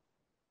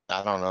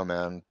 I don't know,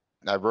 man.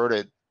 I wrote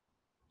it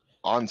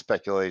on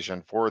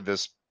speculation for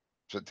this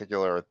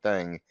particular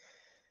thing.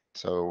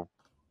 So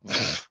who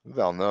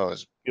the hell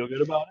knows? Feel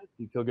good about it?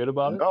 You feel good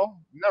about it? No,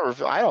 never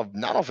feel. I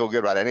don't feel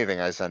good about anything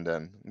I send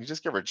in. You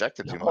just get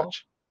rejected too No.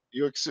 much.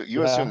 You assume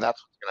Yeah.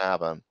 that's what's gonna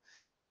happen.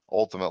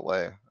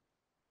 Ultimately,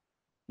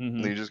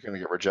 Mm-hmm. you're just gonna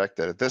get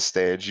rejected at this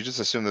stage. You just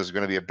assume there's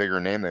gonna be a bigger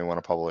name they want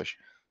to publish.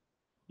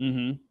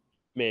 Mm-hmm.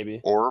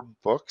 Maybe. Orb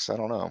books. I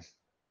don't know.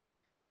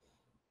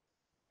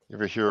 You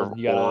ever hear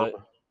Well, of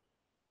Orb?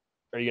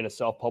 are you gonna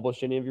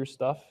self-publish any of your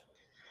stuff?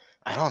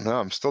 I don't know.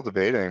 I'm still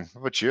debating.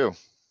 What about you?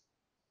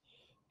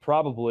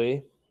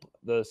 Probably.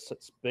 The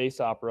space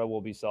opera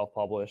will be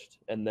self-published,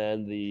 and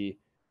then the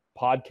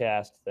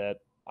podcast that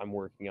I'm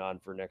working on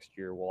for next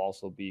year will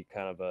also be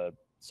kind of a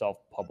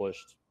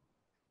self-published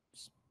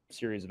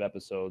series of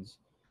episodes.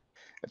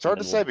 It's hard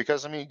to say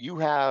because I mean you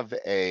have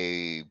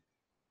an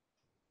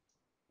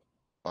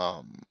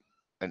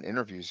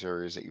interview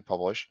series that you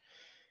publish,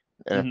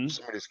 and if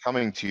somebody's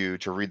coming to you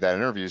to read that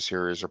interview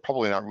series, they're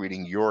probably not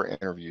reading your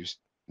interviews.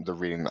 They're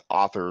reading the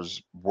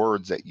author's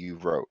words that you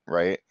wrote,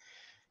 right?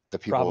 The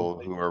people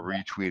who are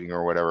retweeting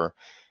or whatever.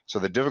 So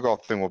the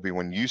difficult thing will be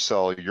when you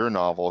sell your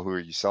novel, who are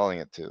you selling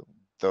it to?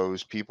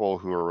 Those people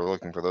who are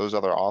looking for those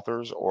other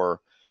authors,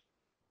 or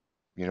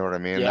you know what I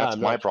mean? Yeah, that's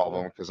my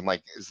problem because I'm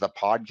like, is the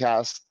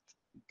podcast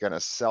gonna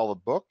sell the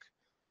book,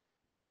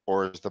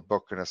 or is the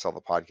book gonna sell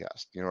the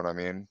podcast? You know what I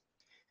mean?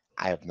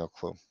 I have no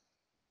clue.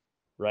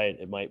 Right.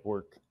 It might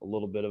work a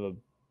little bit of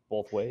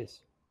both ways.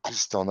 I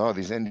just don't know.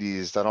 These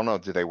indies, I don't know.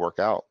 Do they work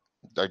out?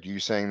 Are you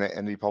saying that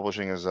indie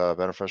publishing is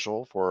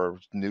beneficial for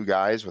new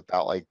guys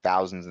without like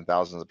thousands and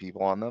thousands of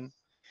people on them?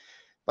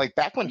 Like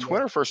back when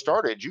Twitter first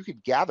started, you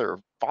could gather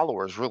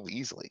followers really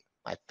easily,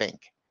 I think.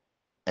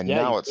 And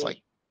now it's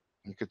like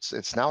it's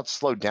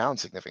slowed down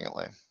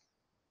significantly.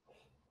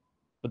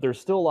 But there's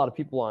still a lot of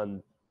people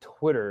on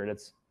Twitter, and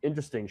it's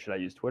interesting. Should I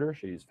use Twitter?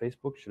 Should I use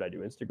Facebook? Should I do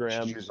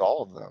Instagram? You should use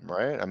all of them,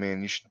 right? I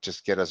mean, you should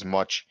just get as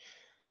much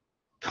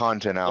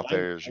content out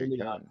there as you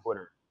can. On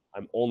Twitter.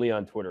 I'm only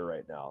on Twitter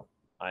right now.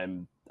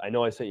 I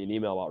know I sent you an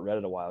email about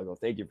Reddit a while ago.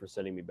 Thank you for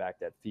sending me back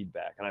that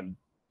feedback. And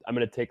I'm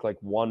going to take like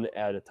one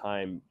at a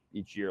time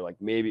each year, like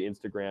maybe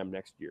Instagram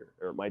next year,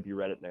 or it might be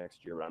Reddit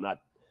next year, but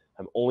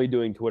I'm only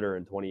doing Twitter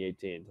in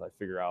 2018 until I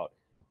figure out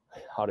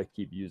how to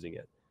keep using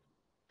it.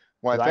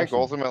 Well, I think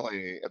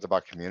ultimately it's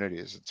about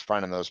communities. It's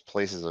finding those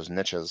places, those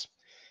niches.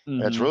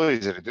 And it's really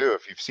easy to do.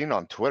 If you've seen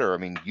on Twitter, I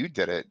mean, you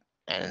did it,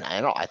 and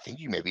I think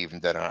you maybe even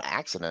did it on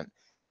accident.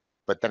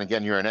 But then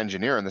again, you're an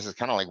engineer, and this is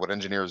kind of like what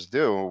engineers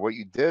do. What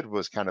you did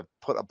was kind of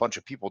put a bunch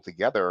of people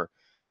together,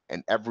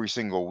 and every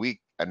single week,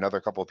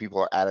 another couple of people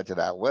are added to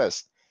that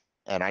list.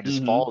 And I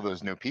just follow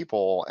those new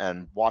people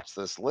and watch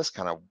this list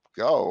kind of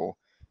go.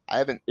 I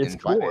haven't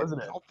invited. Cool, isn't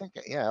it? I don't think.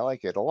 Yeah, I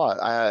like it a lot.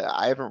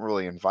 I haven't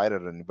really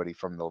invited anybody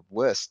from the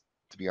list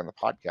to be on the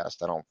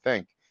podcast. I don't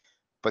think.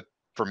 But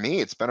for me,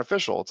 it's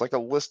beneficial. It's like a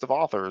list of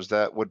authors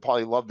that would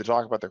probably love to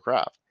talk about their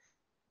craft.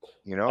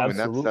 You know,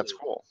 absolutely. I mean, that's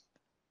cool.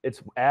 It's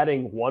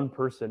adding one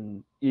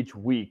person each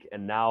week,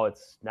 and now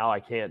I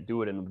can't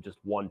do it in just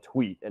one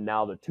tweet, and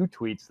now the 2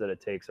 tweets that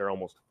it takes are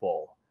almost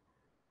full.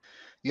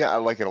 Yeah, I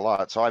like it a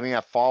lot. So I mean,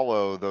 I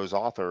follow those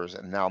authors,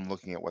 and now I'm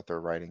looking at what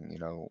they're writing, you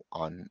know,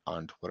 on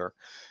Twitter,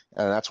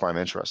 and that's why I'm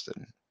interested.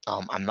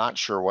 I'm not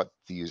sure what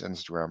to use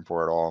Instagram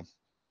for at all.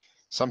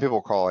 Some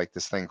people call like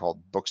this thing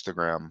called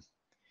Bookstagram.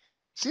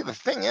 See, the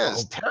thing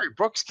is, Terry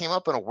Brooks came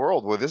up in a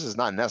world where this is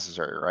not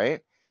necessary,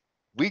 right?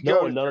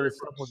 None of this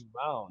stuff was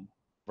around.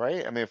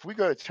 Right? I mean, if we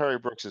go to Terry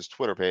Brooks's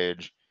Twitter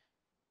page,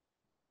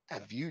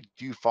 do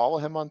you follow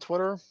him on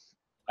Twitter?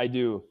 I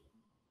do.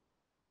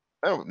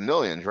 Oh,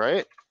 millions,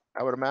 right?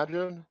 I would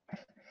imagine.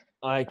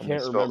 I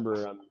can't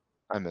remember.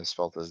 I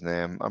misspelled his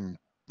name. I'm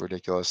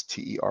ridiculous.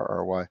 Terry.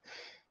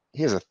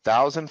 He has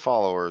 1,000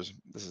 followers.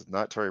 This is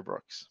not Terry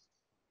Brooks.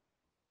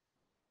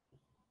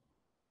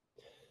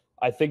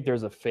 I think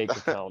there's a fake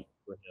account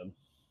for him.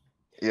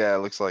 Yeah, it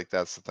looks like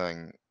that's the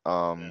thing.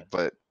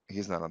 But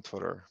he's not on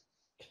Twitter.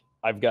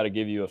 I've got to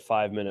give you a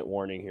 5-minute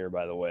warning here,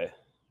 by the way.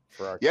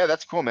 Yeah,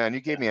 that's cool, man. You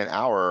gave me an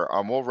hour.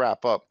 We'll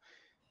wrap up.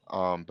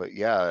 But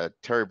yeah,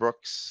 Terry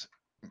Brooks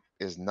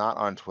is not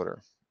on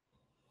Twitter.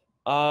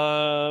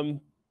 I'll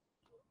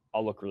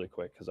look really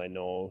quick because I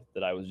know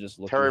that I was just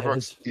looking. Terry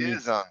Brooks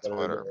is on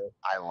Twitter.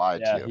 I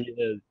lied to you. Yeah, he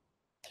is.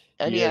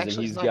 And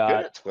he's not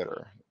good at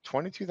Twitter.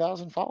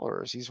 22,000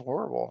 followers. He's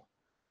horrible.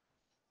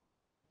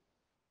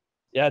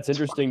 Yeah, it's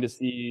interesting to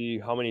see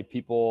how many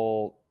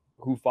people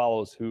who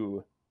follows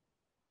who.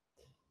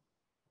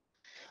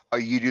 Oh,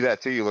 you do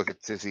that too? You look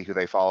to see who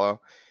they follow?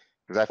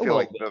 Because I feel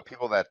like the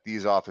people that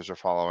these authors are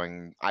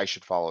following, I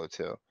should follow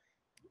too.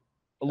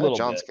 A little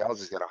John bit.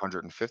 Scalzi's got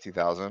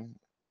 150,000.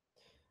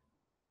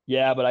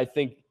 Yeah, but I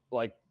think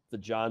like the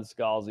John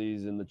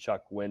Scalzis and the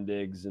Chuck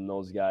Wendigs and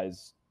those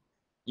guys,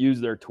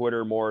 use their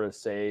Twitter more to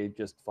say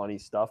just funny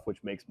stuff,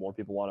 which makes more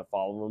people want to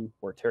follow them.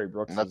 Where Terry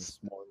Brooks is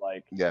more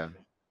like, yeah,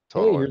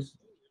 totally.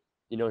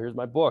 Hey, here's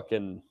my book,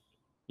 and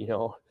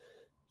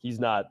he's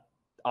not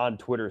on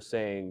Twitter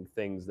saying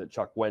things that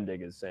Chuck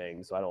Wendig is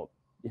saying. So I don't,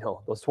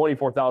 those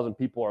 24,000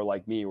 people are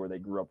like me, where they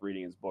grew up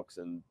reading his books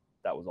and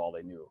that was all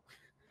they knew.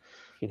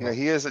 Yeah,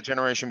 he is a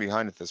generation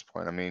behind at this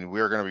point. I mean,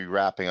 we're going to be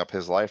wrapping up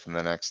his life in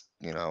the next,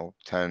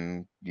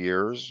 10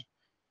 years.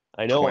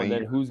 I know, and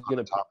then who's going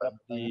to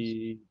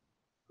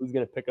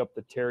pick up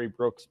the Terry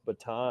Brooks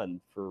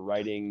baton for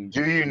writing?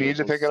 Do you need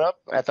to pick it up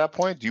at that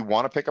point? Do you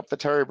want to pick up the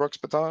Terry Brooks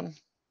baton?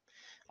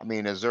 I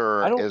mean, is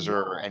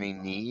there any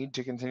need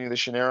to continue the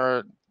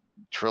Shannara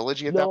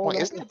trilogy at that point?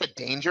 Isn't that the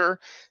danger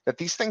that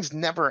these things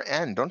never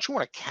end? Don't you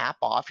want to cap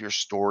off your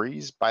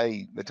stories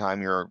by the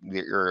time your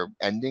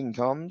ending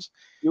comes?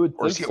 You would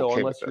think so,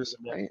 unless you're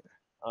right?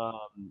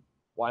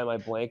 Why am I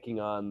blanking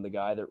on the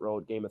guy that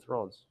wrote Game of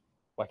Thrones?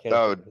 Why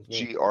can't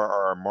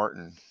G.R.R.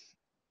 Martin.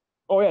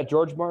 Oh yeah,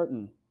 George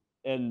Martin.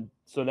 And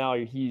so now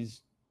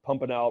he's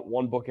pumping out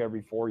one book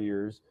every 4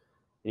 years.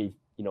 And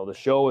the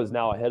show is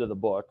now ahead of the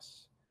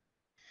books.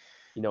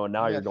 And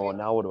now you're going,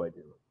 now what do I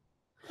do?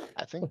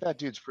 I think that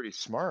dude's pretty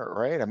smart,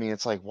 right? I mean,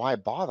 it's like, why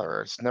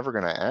bother? It's never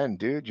going to end,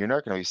 dude. You're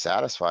not going to be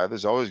satisfied.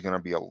 There's always going to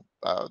be a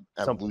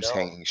loose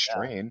hanging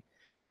string. Yeah.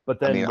 But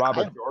then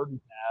Robert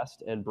Jordan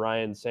passed, and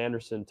Bryan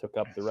Sanderson took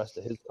up the rest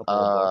of his couple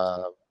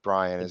of books.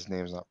 Bryan, his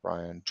name's not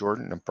Bryan.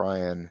 Jordan and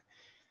Bryan.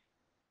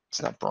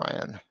 It's not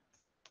Bryan.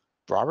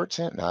 Robert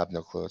Sanderson? No, I have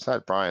no clue. It's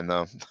not Bryan,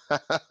 though.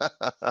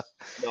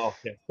 No,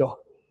 okay. So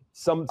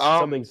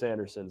something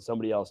Sanderson.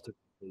 Somebody else took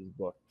his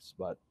books,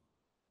 but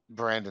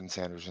Brandon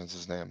Sanderson's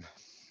his name.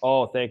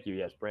 Oh, thank you.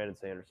 Yes, Brandon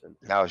Sanderson.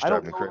 That was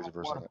driving me crazy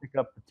for a second. I want to pick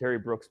up the Terry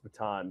Brooks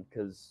baton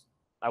because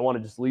I want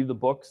to just leave the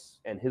books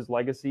and his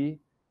legacy,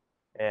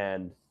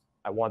 and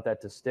I want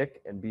that to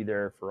stick and be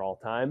there for all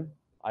time.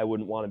 I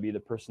wouldn't want to be the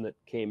person that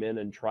came in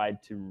and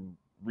tried to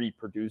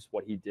reproduce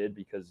what he did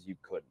because you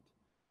couldn't.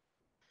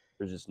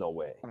 There's just no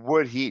way.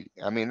 Would he?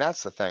 I mean,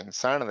 that's the thing.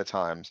 Sign of the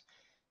Times.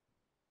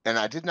 And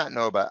I did not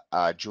know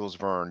about Jules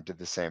Verne did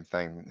the same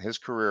thing. His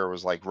career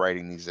was like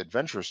writing these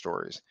adventure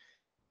stories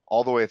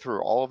all the way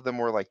through. All of them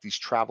were like these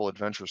travel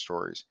adventure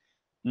stories.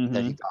 Mm-hmm.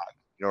 Then he died.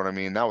 You know what I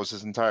mean? That was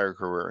his entire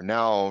career.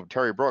 Now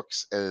Terry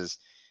Brooks is,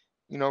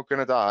 going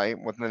to die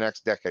within the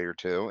next decade or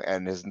two.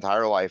 And his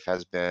entire life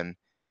has been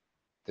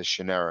the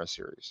Shannara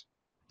series.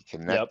 He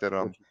connected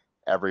them.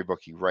 Every book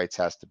he writes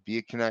has to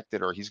be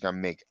connected, or he's going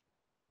to make,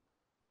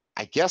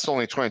 I guess,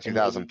 only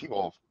 22,000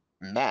 people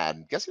mad.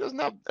 I guess he doesn't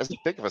have as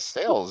big of a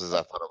sales as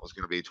I thought it was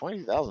going to be.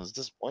 20,000 is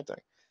disappointing.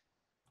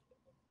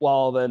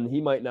 Well, then he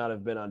might not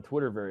have been on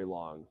Twitter very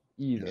long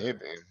either. Maybe.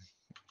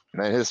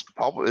 Man, his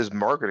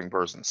marketing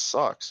person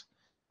sucks.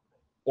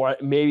 Or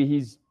maybe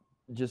he's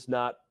just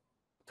not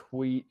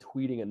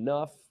tweeting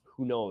enough.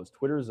 Who knows?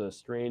 Twitter's a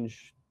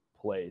strange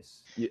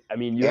place. I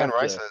mean, you have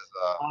Rice to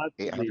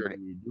constantly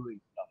be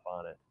doing stuff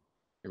on it.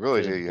 You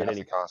really do. You have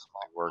to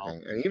constantly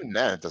working. And even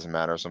then, it doesn't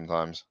matter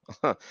sometimes.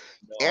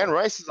 Anne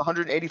Rice is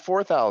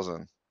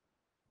 184,000.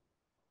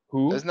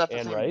 Who? Isn't that the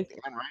Anne same? Rice?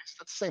 Anne Rice?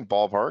 That's the same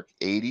ballpark.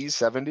 80s,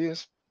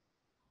 70s?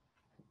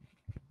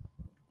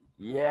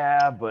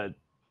 Yeah, but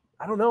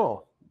I don't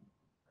know.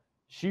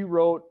 She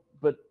wrote,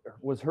 but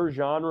was her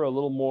genre a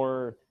little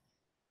more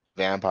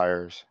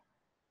vampires?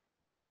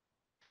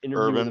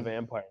 Interview with a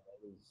Vampire.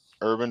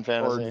 Urban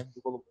fantasy? Or just a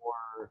little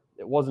more,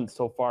 it wasn't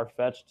so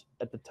far-fetched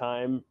at the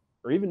time,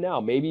 or even now.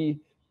 Maybe,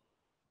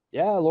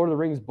 Lord of the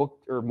Rings book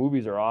or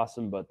movies are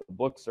awesome, but the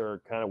books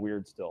are kind of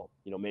weird still.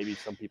 Maybe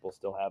some people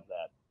still have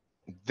that.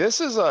 This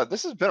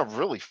has been a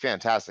really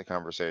fantastic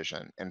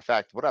conversation. In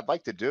fact, what I'd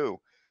like to do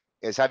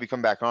is have you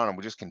come back on and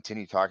we'll just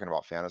continue talking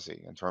about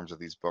fantasy in terms of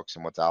these books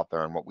and what's out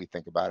there and what we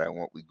think about it and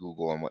what we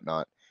Google and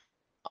whatnot.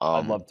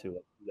 I'd love to.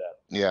 Let's do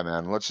that. Yeah,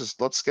 man. Let's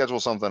schedule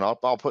something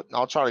up.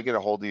 I'll try to get a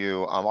hold of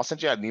you. I'll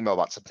send you an email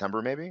about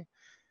September, maybe.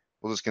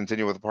 We'll just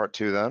continue with part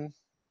 2 then.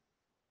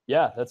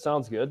 Yeah, that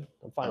sounds good.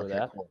 I'm fine with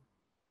that. Cool.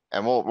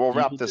 And we'll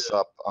wrap this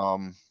up.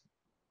 Do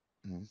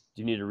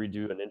you need to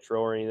redo an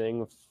intro or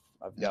anything?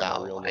 I've got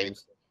my real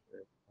names.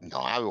 No,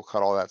 I will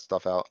cut all that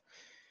stuff out.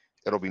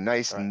 It'll be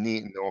nice and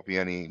neat, and there won't be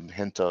any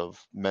hint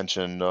of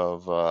mention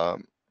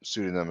of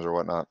pseudonyms or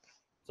whatnot.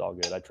 It's all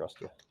good. I trust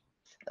you.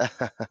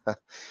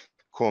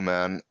 Cool,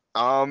 man.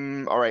 All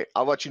right.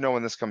 I'll let you know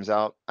when this comes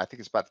out. I think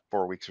it's about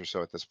 4 weeks or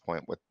so at this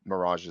point with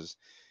Mirages,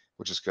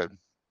 which is good.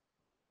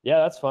 Yeah,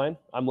 that's fine.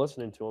 I'm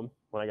listening to them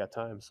when I got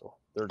time. So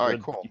they're good.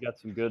 Right, cool. You got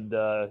some good.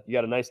 You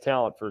got a nice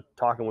talent for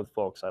talking with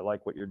folks. I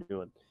like what you're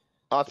doing.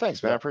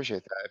 Thanks, man. I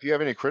appreciate that. If you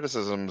have any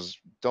criticisms,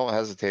 don't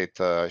hesitate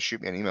to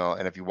shoot me an email.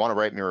 And if you want to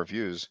write me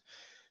reviews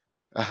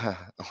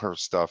or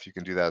stuff, you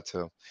can do that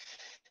too.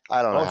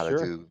 I don't know how to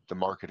do the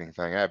marketing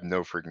thing. I have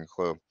no freaking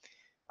clue.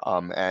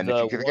 And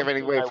if you could give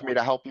any way for me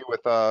to help you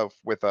with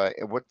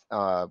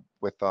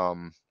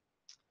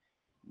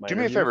do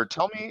me a favor.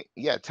 Tell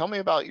me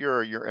about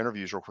your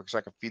interviews real quick so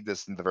I can feed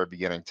this in the very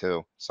beginning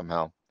too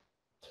somehow.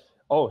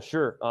 Oh,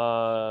 sure.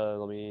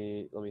 Let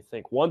me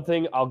think. One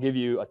thing I'll give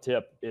you a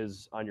tip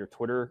is on your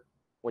Twitter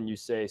when you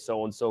say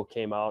so-and-so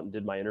came out and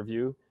did my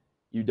interview,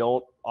 you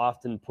don't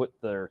often put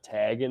their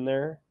tag in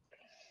there.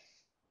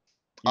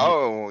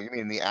 You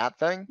mean the @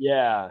 thing?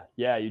 Yeah.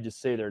 You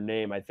just say their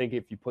name. I think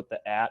if you put the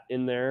 @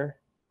 in there,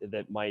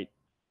 that might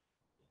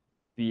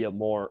be a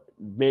more,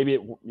 maybe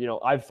it,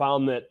 I've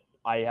found that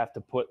I have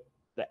to put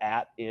the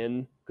 @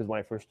 in, because when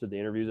I first did the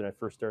interviews and I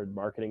first started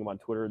marketing them on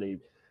Twitter,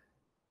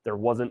 there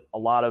wasn't a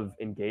lot of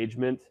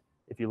engagement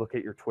if you look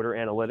at your Twitter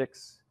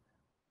analytics.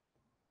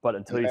 But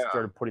until you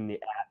started putting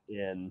the @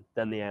 in,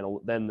 then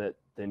the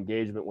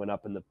engagement went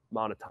up, and the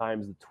amount of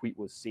times the tweet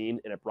was seen,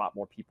 and it brought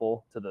more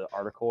people to the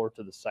article or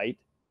to the site.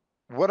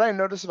 What I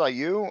noticed about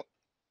you,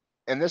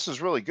 and this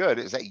is really good,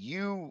 is that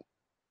you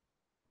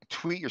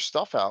tweet your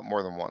stuff out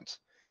more than once.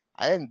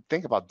 I didn't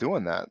think about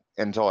doing that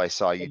until I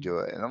saw you do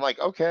it, and I'm like,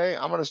 okay,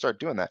 I'm gonna start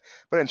doing that.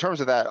 But in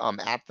terms of that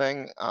 @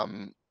 thing,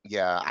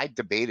 yeah, I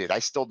debated. I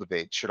still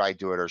debate: should I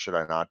do it or should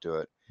I not do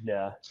it?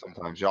 Yeah.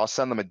 Sometimes I'll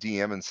send them a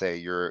DM and say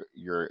your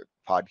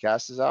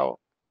podcast is out.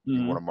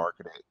 You want to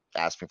market it?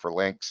 Ask me for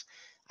links.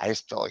 I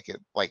just felt like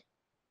it, like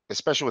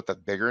especially with the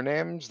bigger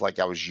names, like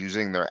I was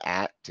using their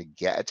 @ to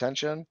get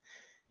attention.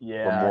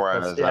 Yeah. But more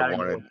as I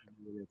wanted.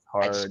 It's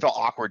hard. I just felt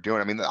awkward doing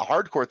it. I mean, the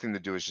hardcore thing to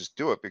do is just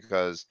do it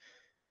because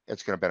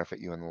it's going to benefit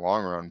you in the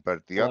long run.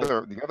 But the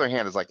other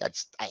hand is like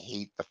I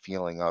hate the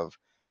feeling of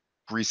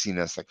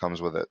greasiness that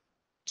comes with it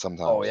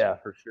sometimes. Oh yeah,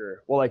 for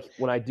sure. Well, like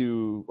when I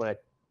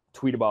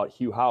tweet about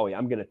Hugh Howey,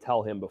 I'm going to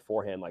tell him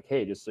beforehand, like,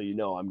 hey, just so you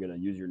know, I'm going to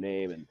use your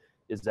name, and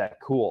is that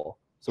cool?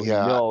 So he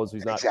knows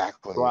he's not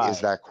exactly. Is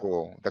that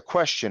cool? The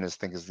question is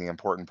the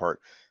important part.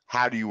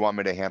 How do you want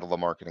me to handle the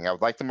marketing? I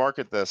would like to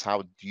market this.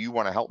 How do you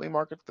want to help me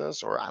market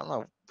this? Or I don't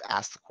know,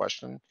 ask the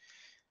question.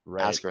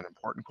 Right. Ask an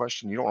important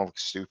question. You don't want to look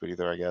stupid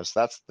either, I guess.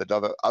 That's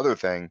the other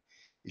thing,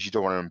 is you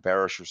don't want to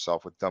embarrass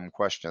yourself with dumb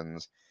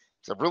questions.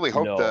 So I really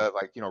hope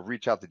to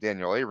reach out to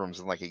Daniel Abrams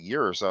in like a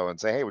year or so and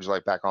say, hey, would you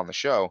like back on the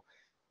show?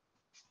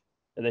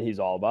 And then he's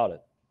all about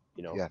it.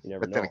 Yeah. You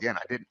never know. Then again,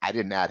 I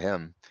didn't add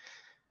him.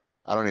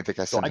 I don't even think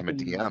I sent him a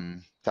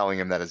DM telling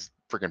him that his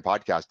freaking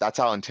podcast. That's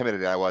how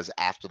intimidated I was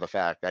after the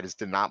fact. I just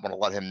did not want to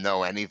let him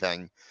know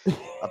anything.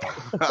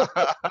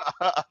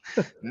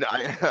 No,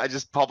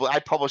 I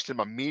published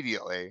him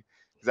immediately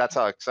because that's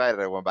how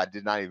excited I was. But I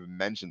did not even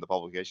mention the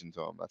publication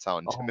to him. That's how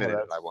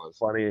intimidated I was.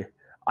 Funny.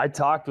 I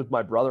talked with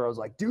my brother. I was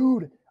like,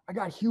 dude, I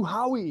got Hugh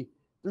Howey.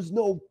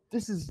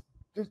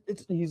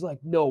 He's like,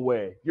 no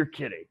way. You're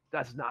kidding.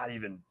 That's not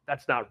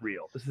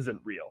real. This isn't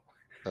real.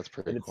 That's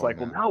pretty cool. And it's cool, like,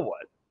 man. well, now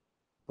what?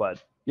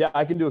 But yeah,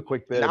 I can do a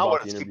quick bit. Now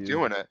let's keep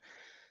doing it.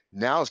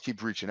 Now let's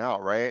keep reaching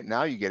out, right?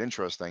 Now you get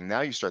interesting.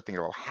 Now you start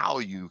thinking about how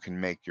you can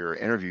make your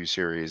interview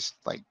series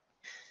like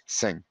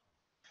sing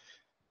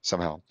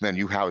somehow. Then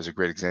Hugh Howey is a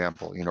great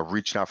example.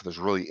 Reaching out for those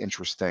really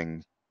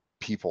interesting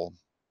people.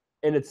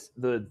 And it's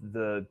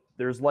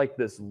there's like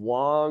this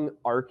long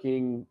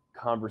arcing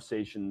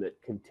conversation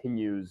that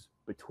continues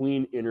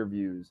between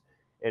interviews,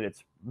 and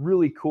it's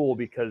really cool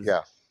because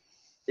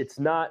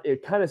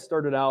it kind of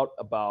started out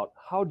about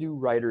how do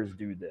writers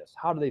do this?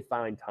 How do they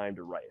find time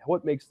to write?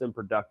 What makes them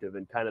productive,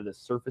 and kind of the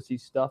surfacey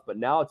stuff. But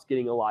now it's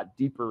getting a lot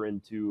deeper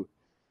into,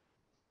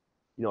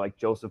 like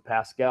Joseph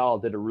Pascal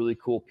did a really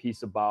cool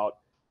piece about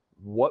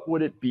what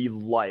would it be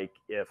like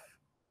if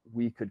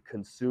we could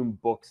consume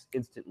books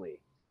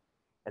instantly,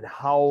 and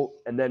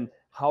then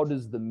how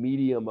does the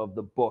medium of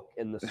the book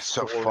and the story, it's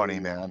so funny,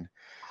 man.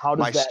 How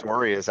does my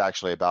story is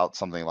actually about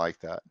something like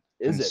that.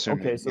 Is consuming,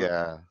 it? Okay,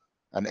 so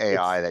an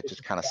AI that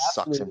just kind of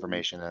sucks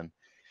information in.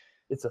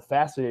 It's a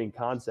fascinating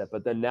concept,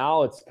 but then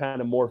now it's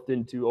kind of morphed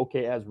into,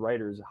 okay, as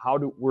writers,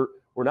 we're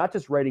not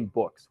just writing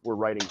books, we're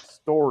writing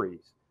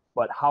stories,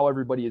 but how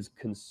everybody is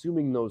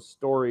consuming those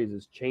stories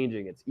is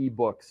changing. It's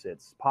ebooks,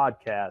 it's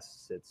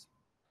podcasts, it's,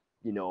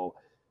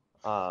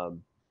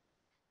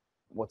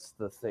 what's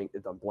the thing?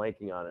 I'm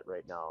blanking on it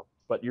right now,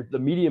 but the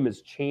medium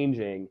is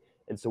changing.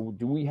 And so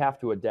do we have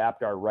to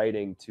adapt our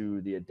writing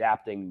to the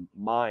adapting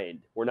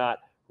mind? We're not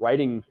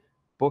writing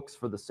books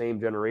for the same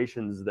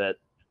generations that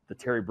the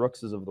Terry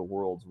Brookses of the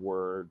world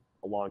were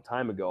a long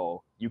time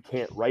ago. You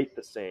can't write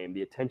the same.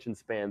 The attention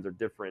spans are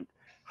different.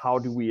 How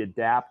do we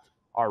adapt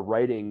our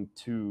writing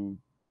to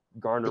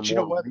garner more? You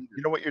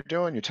know what you're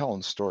doing? You're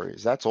telling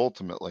stories. That's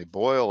ultimately,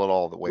 boil it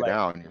all the way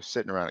down. You're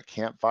sitting around a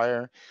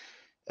campfire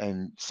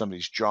and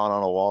somebody's drawn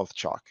on a wall with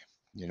chalk.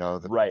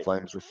 The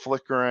flames are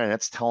flickering.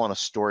 It's telling a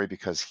story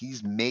because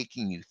he's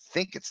making you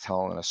think it's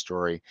telling a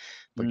story.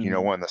 But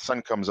when the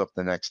sun comes up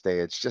the next day,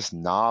 it's just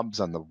knobs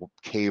on the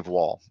cave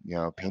wall,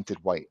 painted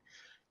white.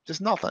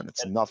 Just nothing.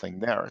 It's nothing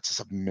there. It's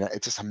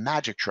just a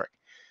magic trick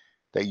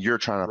that you're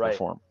trying to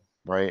perform,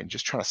 right? And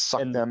just trying to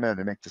suck them in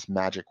and make this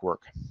magic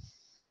work.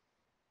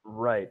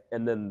 Right.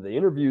 And then the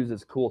interviews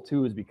is cool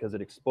too, is because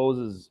it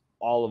exposes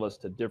all of us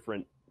to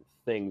different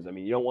things. I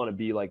mean, you don't want to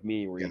be like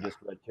me where you just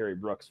read Terry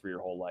Brooks for your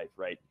whole life,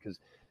 right? Because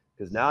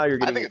now you're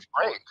getting. I think it's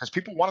great because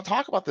people want to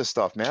talk about this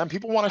stuff, man.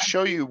 People want to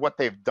show you what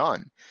they've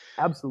done.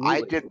 Absolutely.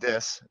 I did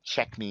this.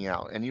 Check me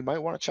out, and you might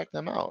want to check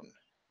them out.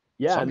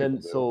 Yeah, and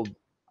then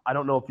I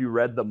don't know if you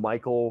read the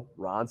Michael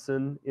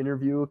Ronson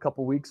interview a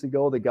couple weeks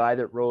ago, the guy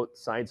that wrote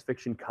science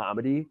fiction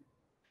comedy.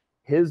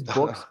 His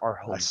books are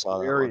I saw that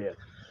one. hilarious.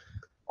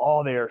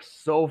 Oh, they are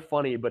so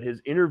funny. But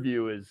his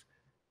interview is,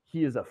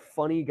 he is a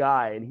funny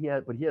guy, and he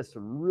has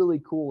some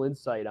really cool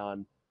insight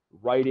on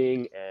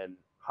writing and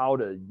how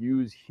to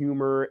use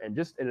humor, and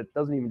it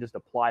doesn't even just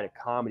apply to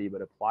comedy,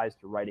 but applies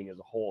to writing as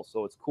a whole.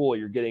 So it's cool.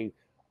 You're getting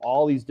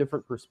all these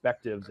different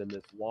perspectives in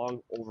this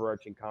long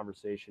overarching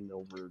conversation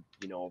over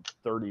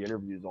 30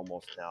 interviews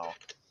almost now.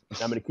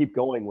 And I'm going to keep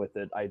going with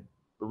it. I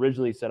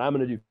originally said I'm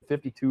going to do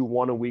 52,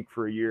 one a week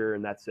for a year,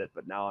 and that's it.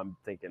 But now I'm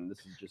thinking this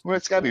is just, well,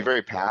 it's got to be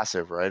very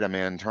passive, right? I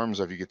mean, in terms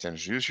of, you get to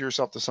introduce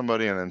yourself to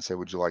somebody and then say,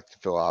 would you like to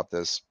fill out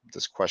this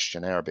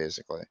questionnaire,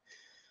 basically?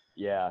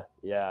 Yeah.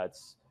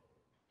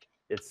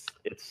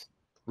 It's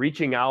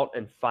reaching out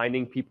and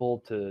finding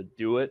people to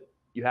do it.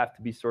 You have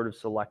to be sort of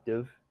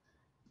selective.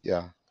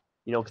 Yeah.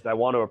 Because I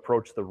want to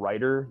approach the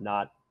writer,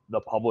 not the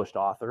published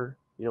author,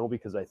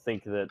 because I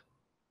think that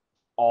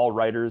all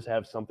writers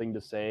have something to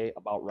say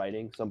about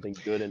writing, something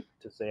good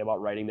to say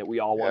about writing that we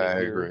all want to hear.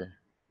 I agree.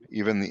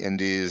 Even the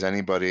indies,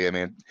 anybody. I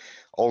mean,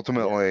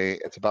 ultimately,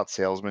 it's about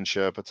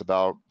salesmanship. It's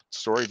about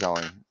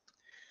storytelling.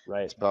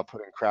 Right. It's about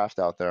putting craft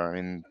out there. I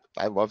mean,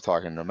 I love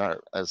talking, no matter.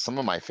 Some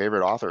of my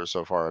favorite authors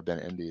so far have been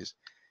indies.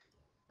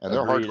 And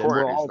they're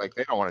hardcore indies. Like,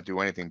 they don't want to do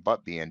anything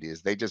but be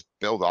indies. They just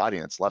build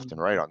audience left and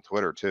right on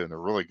Twitter, too. And they're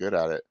really good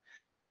at it.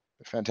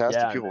 They're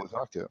fantastic people to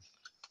talk to.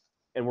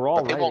 And we're all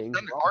writing. They won't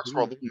send to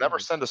Clarkesworld. They'll never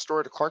send a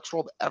story to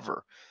Clarkesworld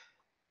ever.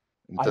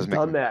 I've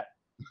done that.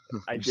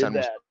 I did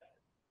that.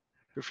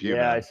 Good for you,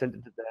 man. I sent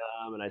it to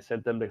them, and I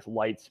sent them to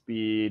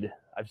Lightspeed.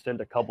 I've sent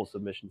a couple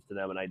submissions to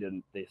them,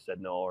 and they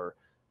said no, or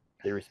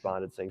they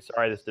responded saying,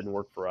 sorry, this didn't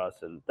work for us.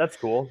 And that's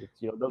cool.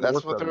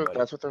 That's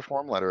what their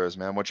form letter is,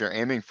 man. What you're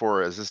aiming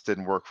for is, this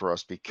didn't work for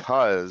us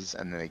because,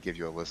 and then they give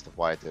you a list of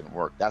why it didn't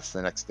work. That's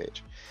the next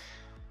stage.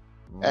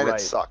 And it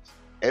sucks.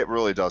 It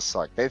really does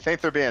suck. They think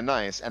they're being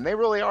nice, and they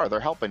really are. They're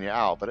helping you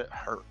out, but it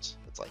hurts.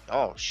 It's like,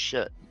 oh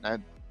shit, I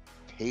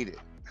hate it.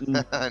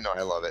 I know,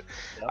 I love it.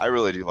 Yep. I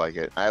really do like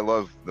it. I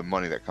love the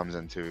money that comes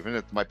into, even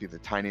if it might be the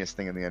tiniest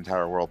thing in the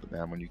entire world, but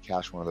man, when you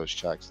cash one of those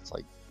checks, it's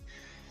like,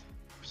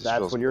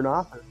 that's when you're an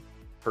author.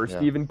 For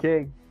Stephen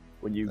King,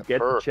 when you get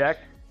the check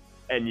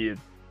and you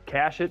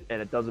cash it and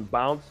it doesn't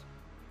bounce,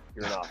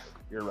 you're an author.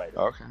 You're right.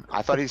 Okay.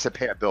 I thought he said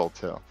pay a bill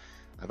too.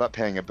 I thought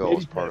paying a bill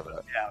was part of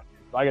that. Yeah.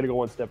 I got to go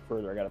one step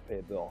further. I got to pay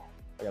a bill.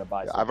 I got to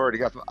buy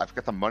something. I've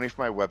got the money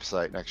for my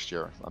website next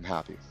year. I'm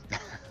happy.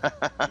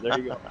 There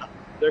you go.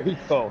 There you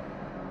go.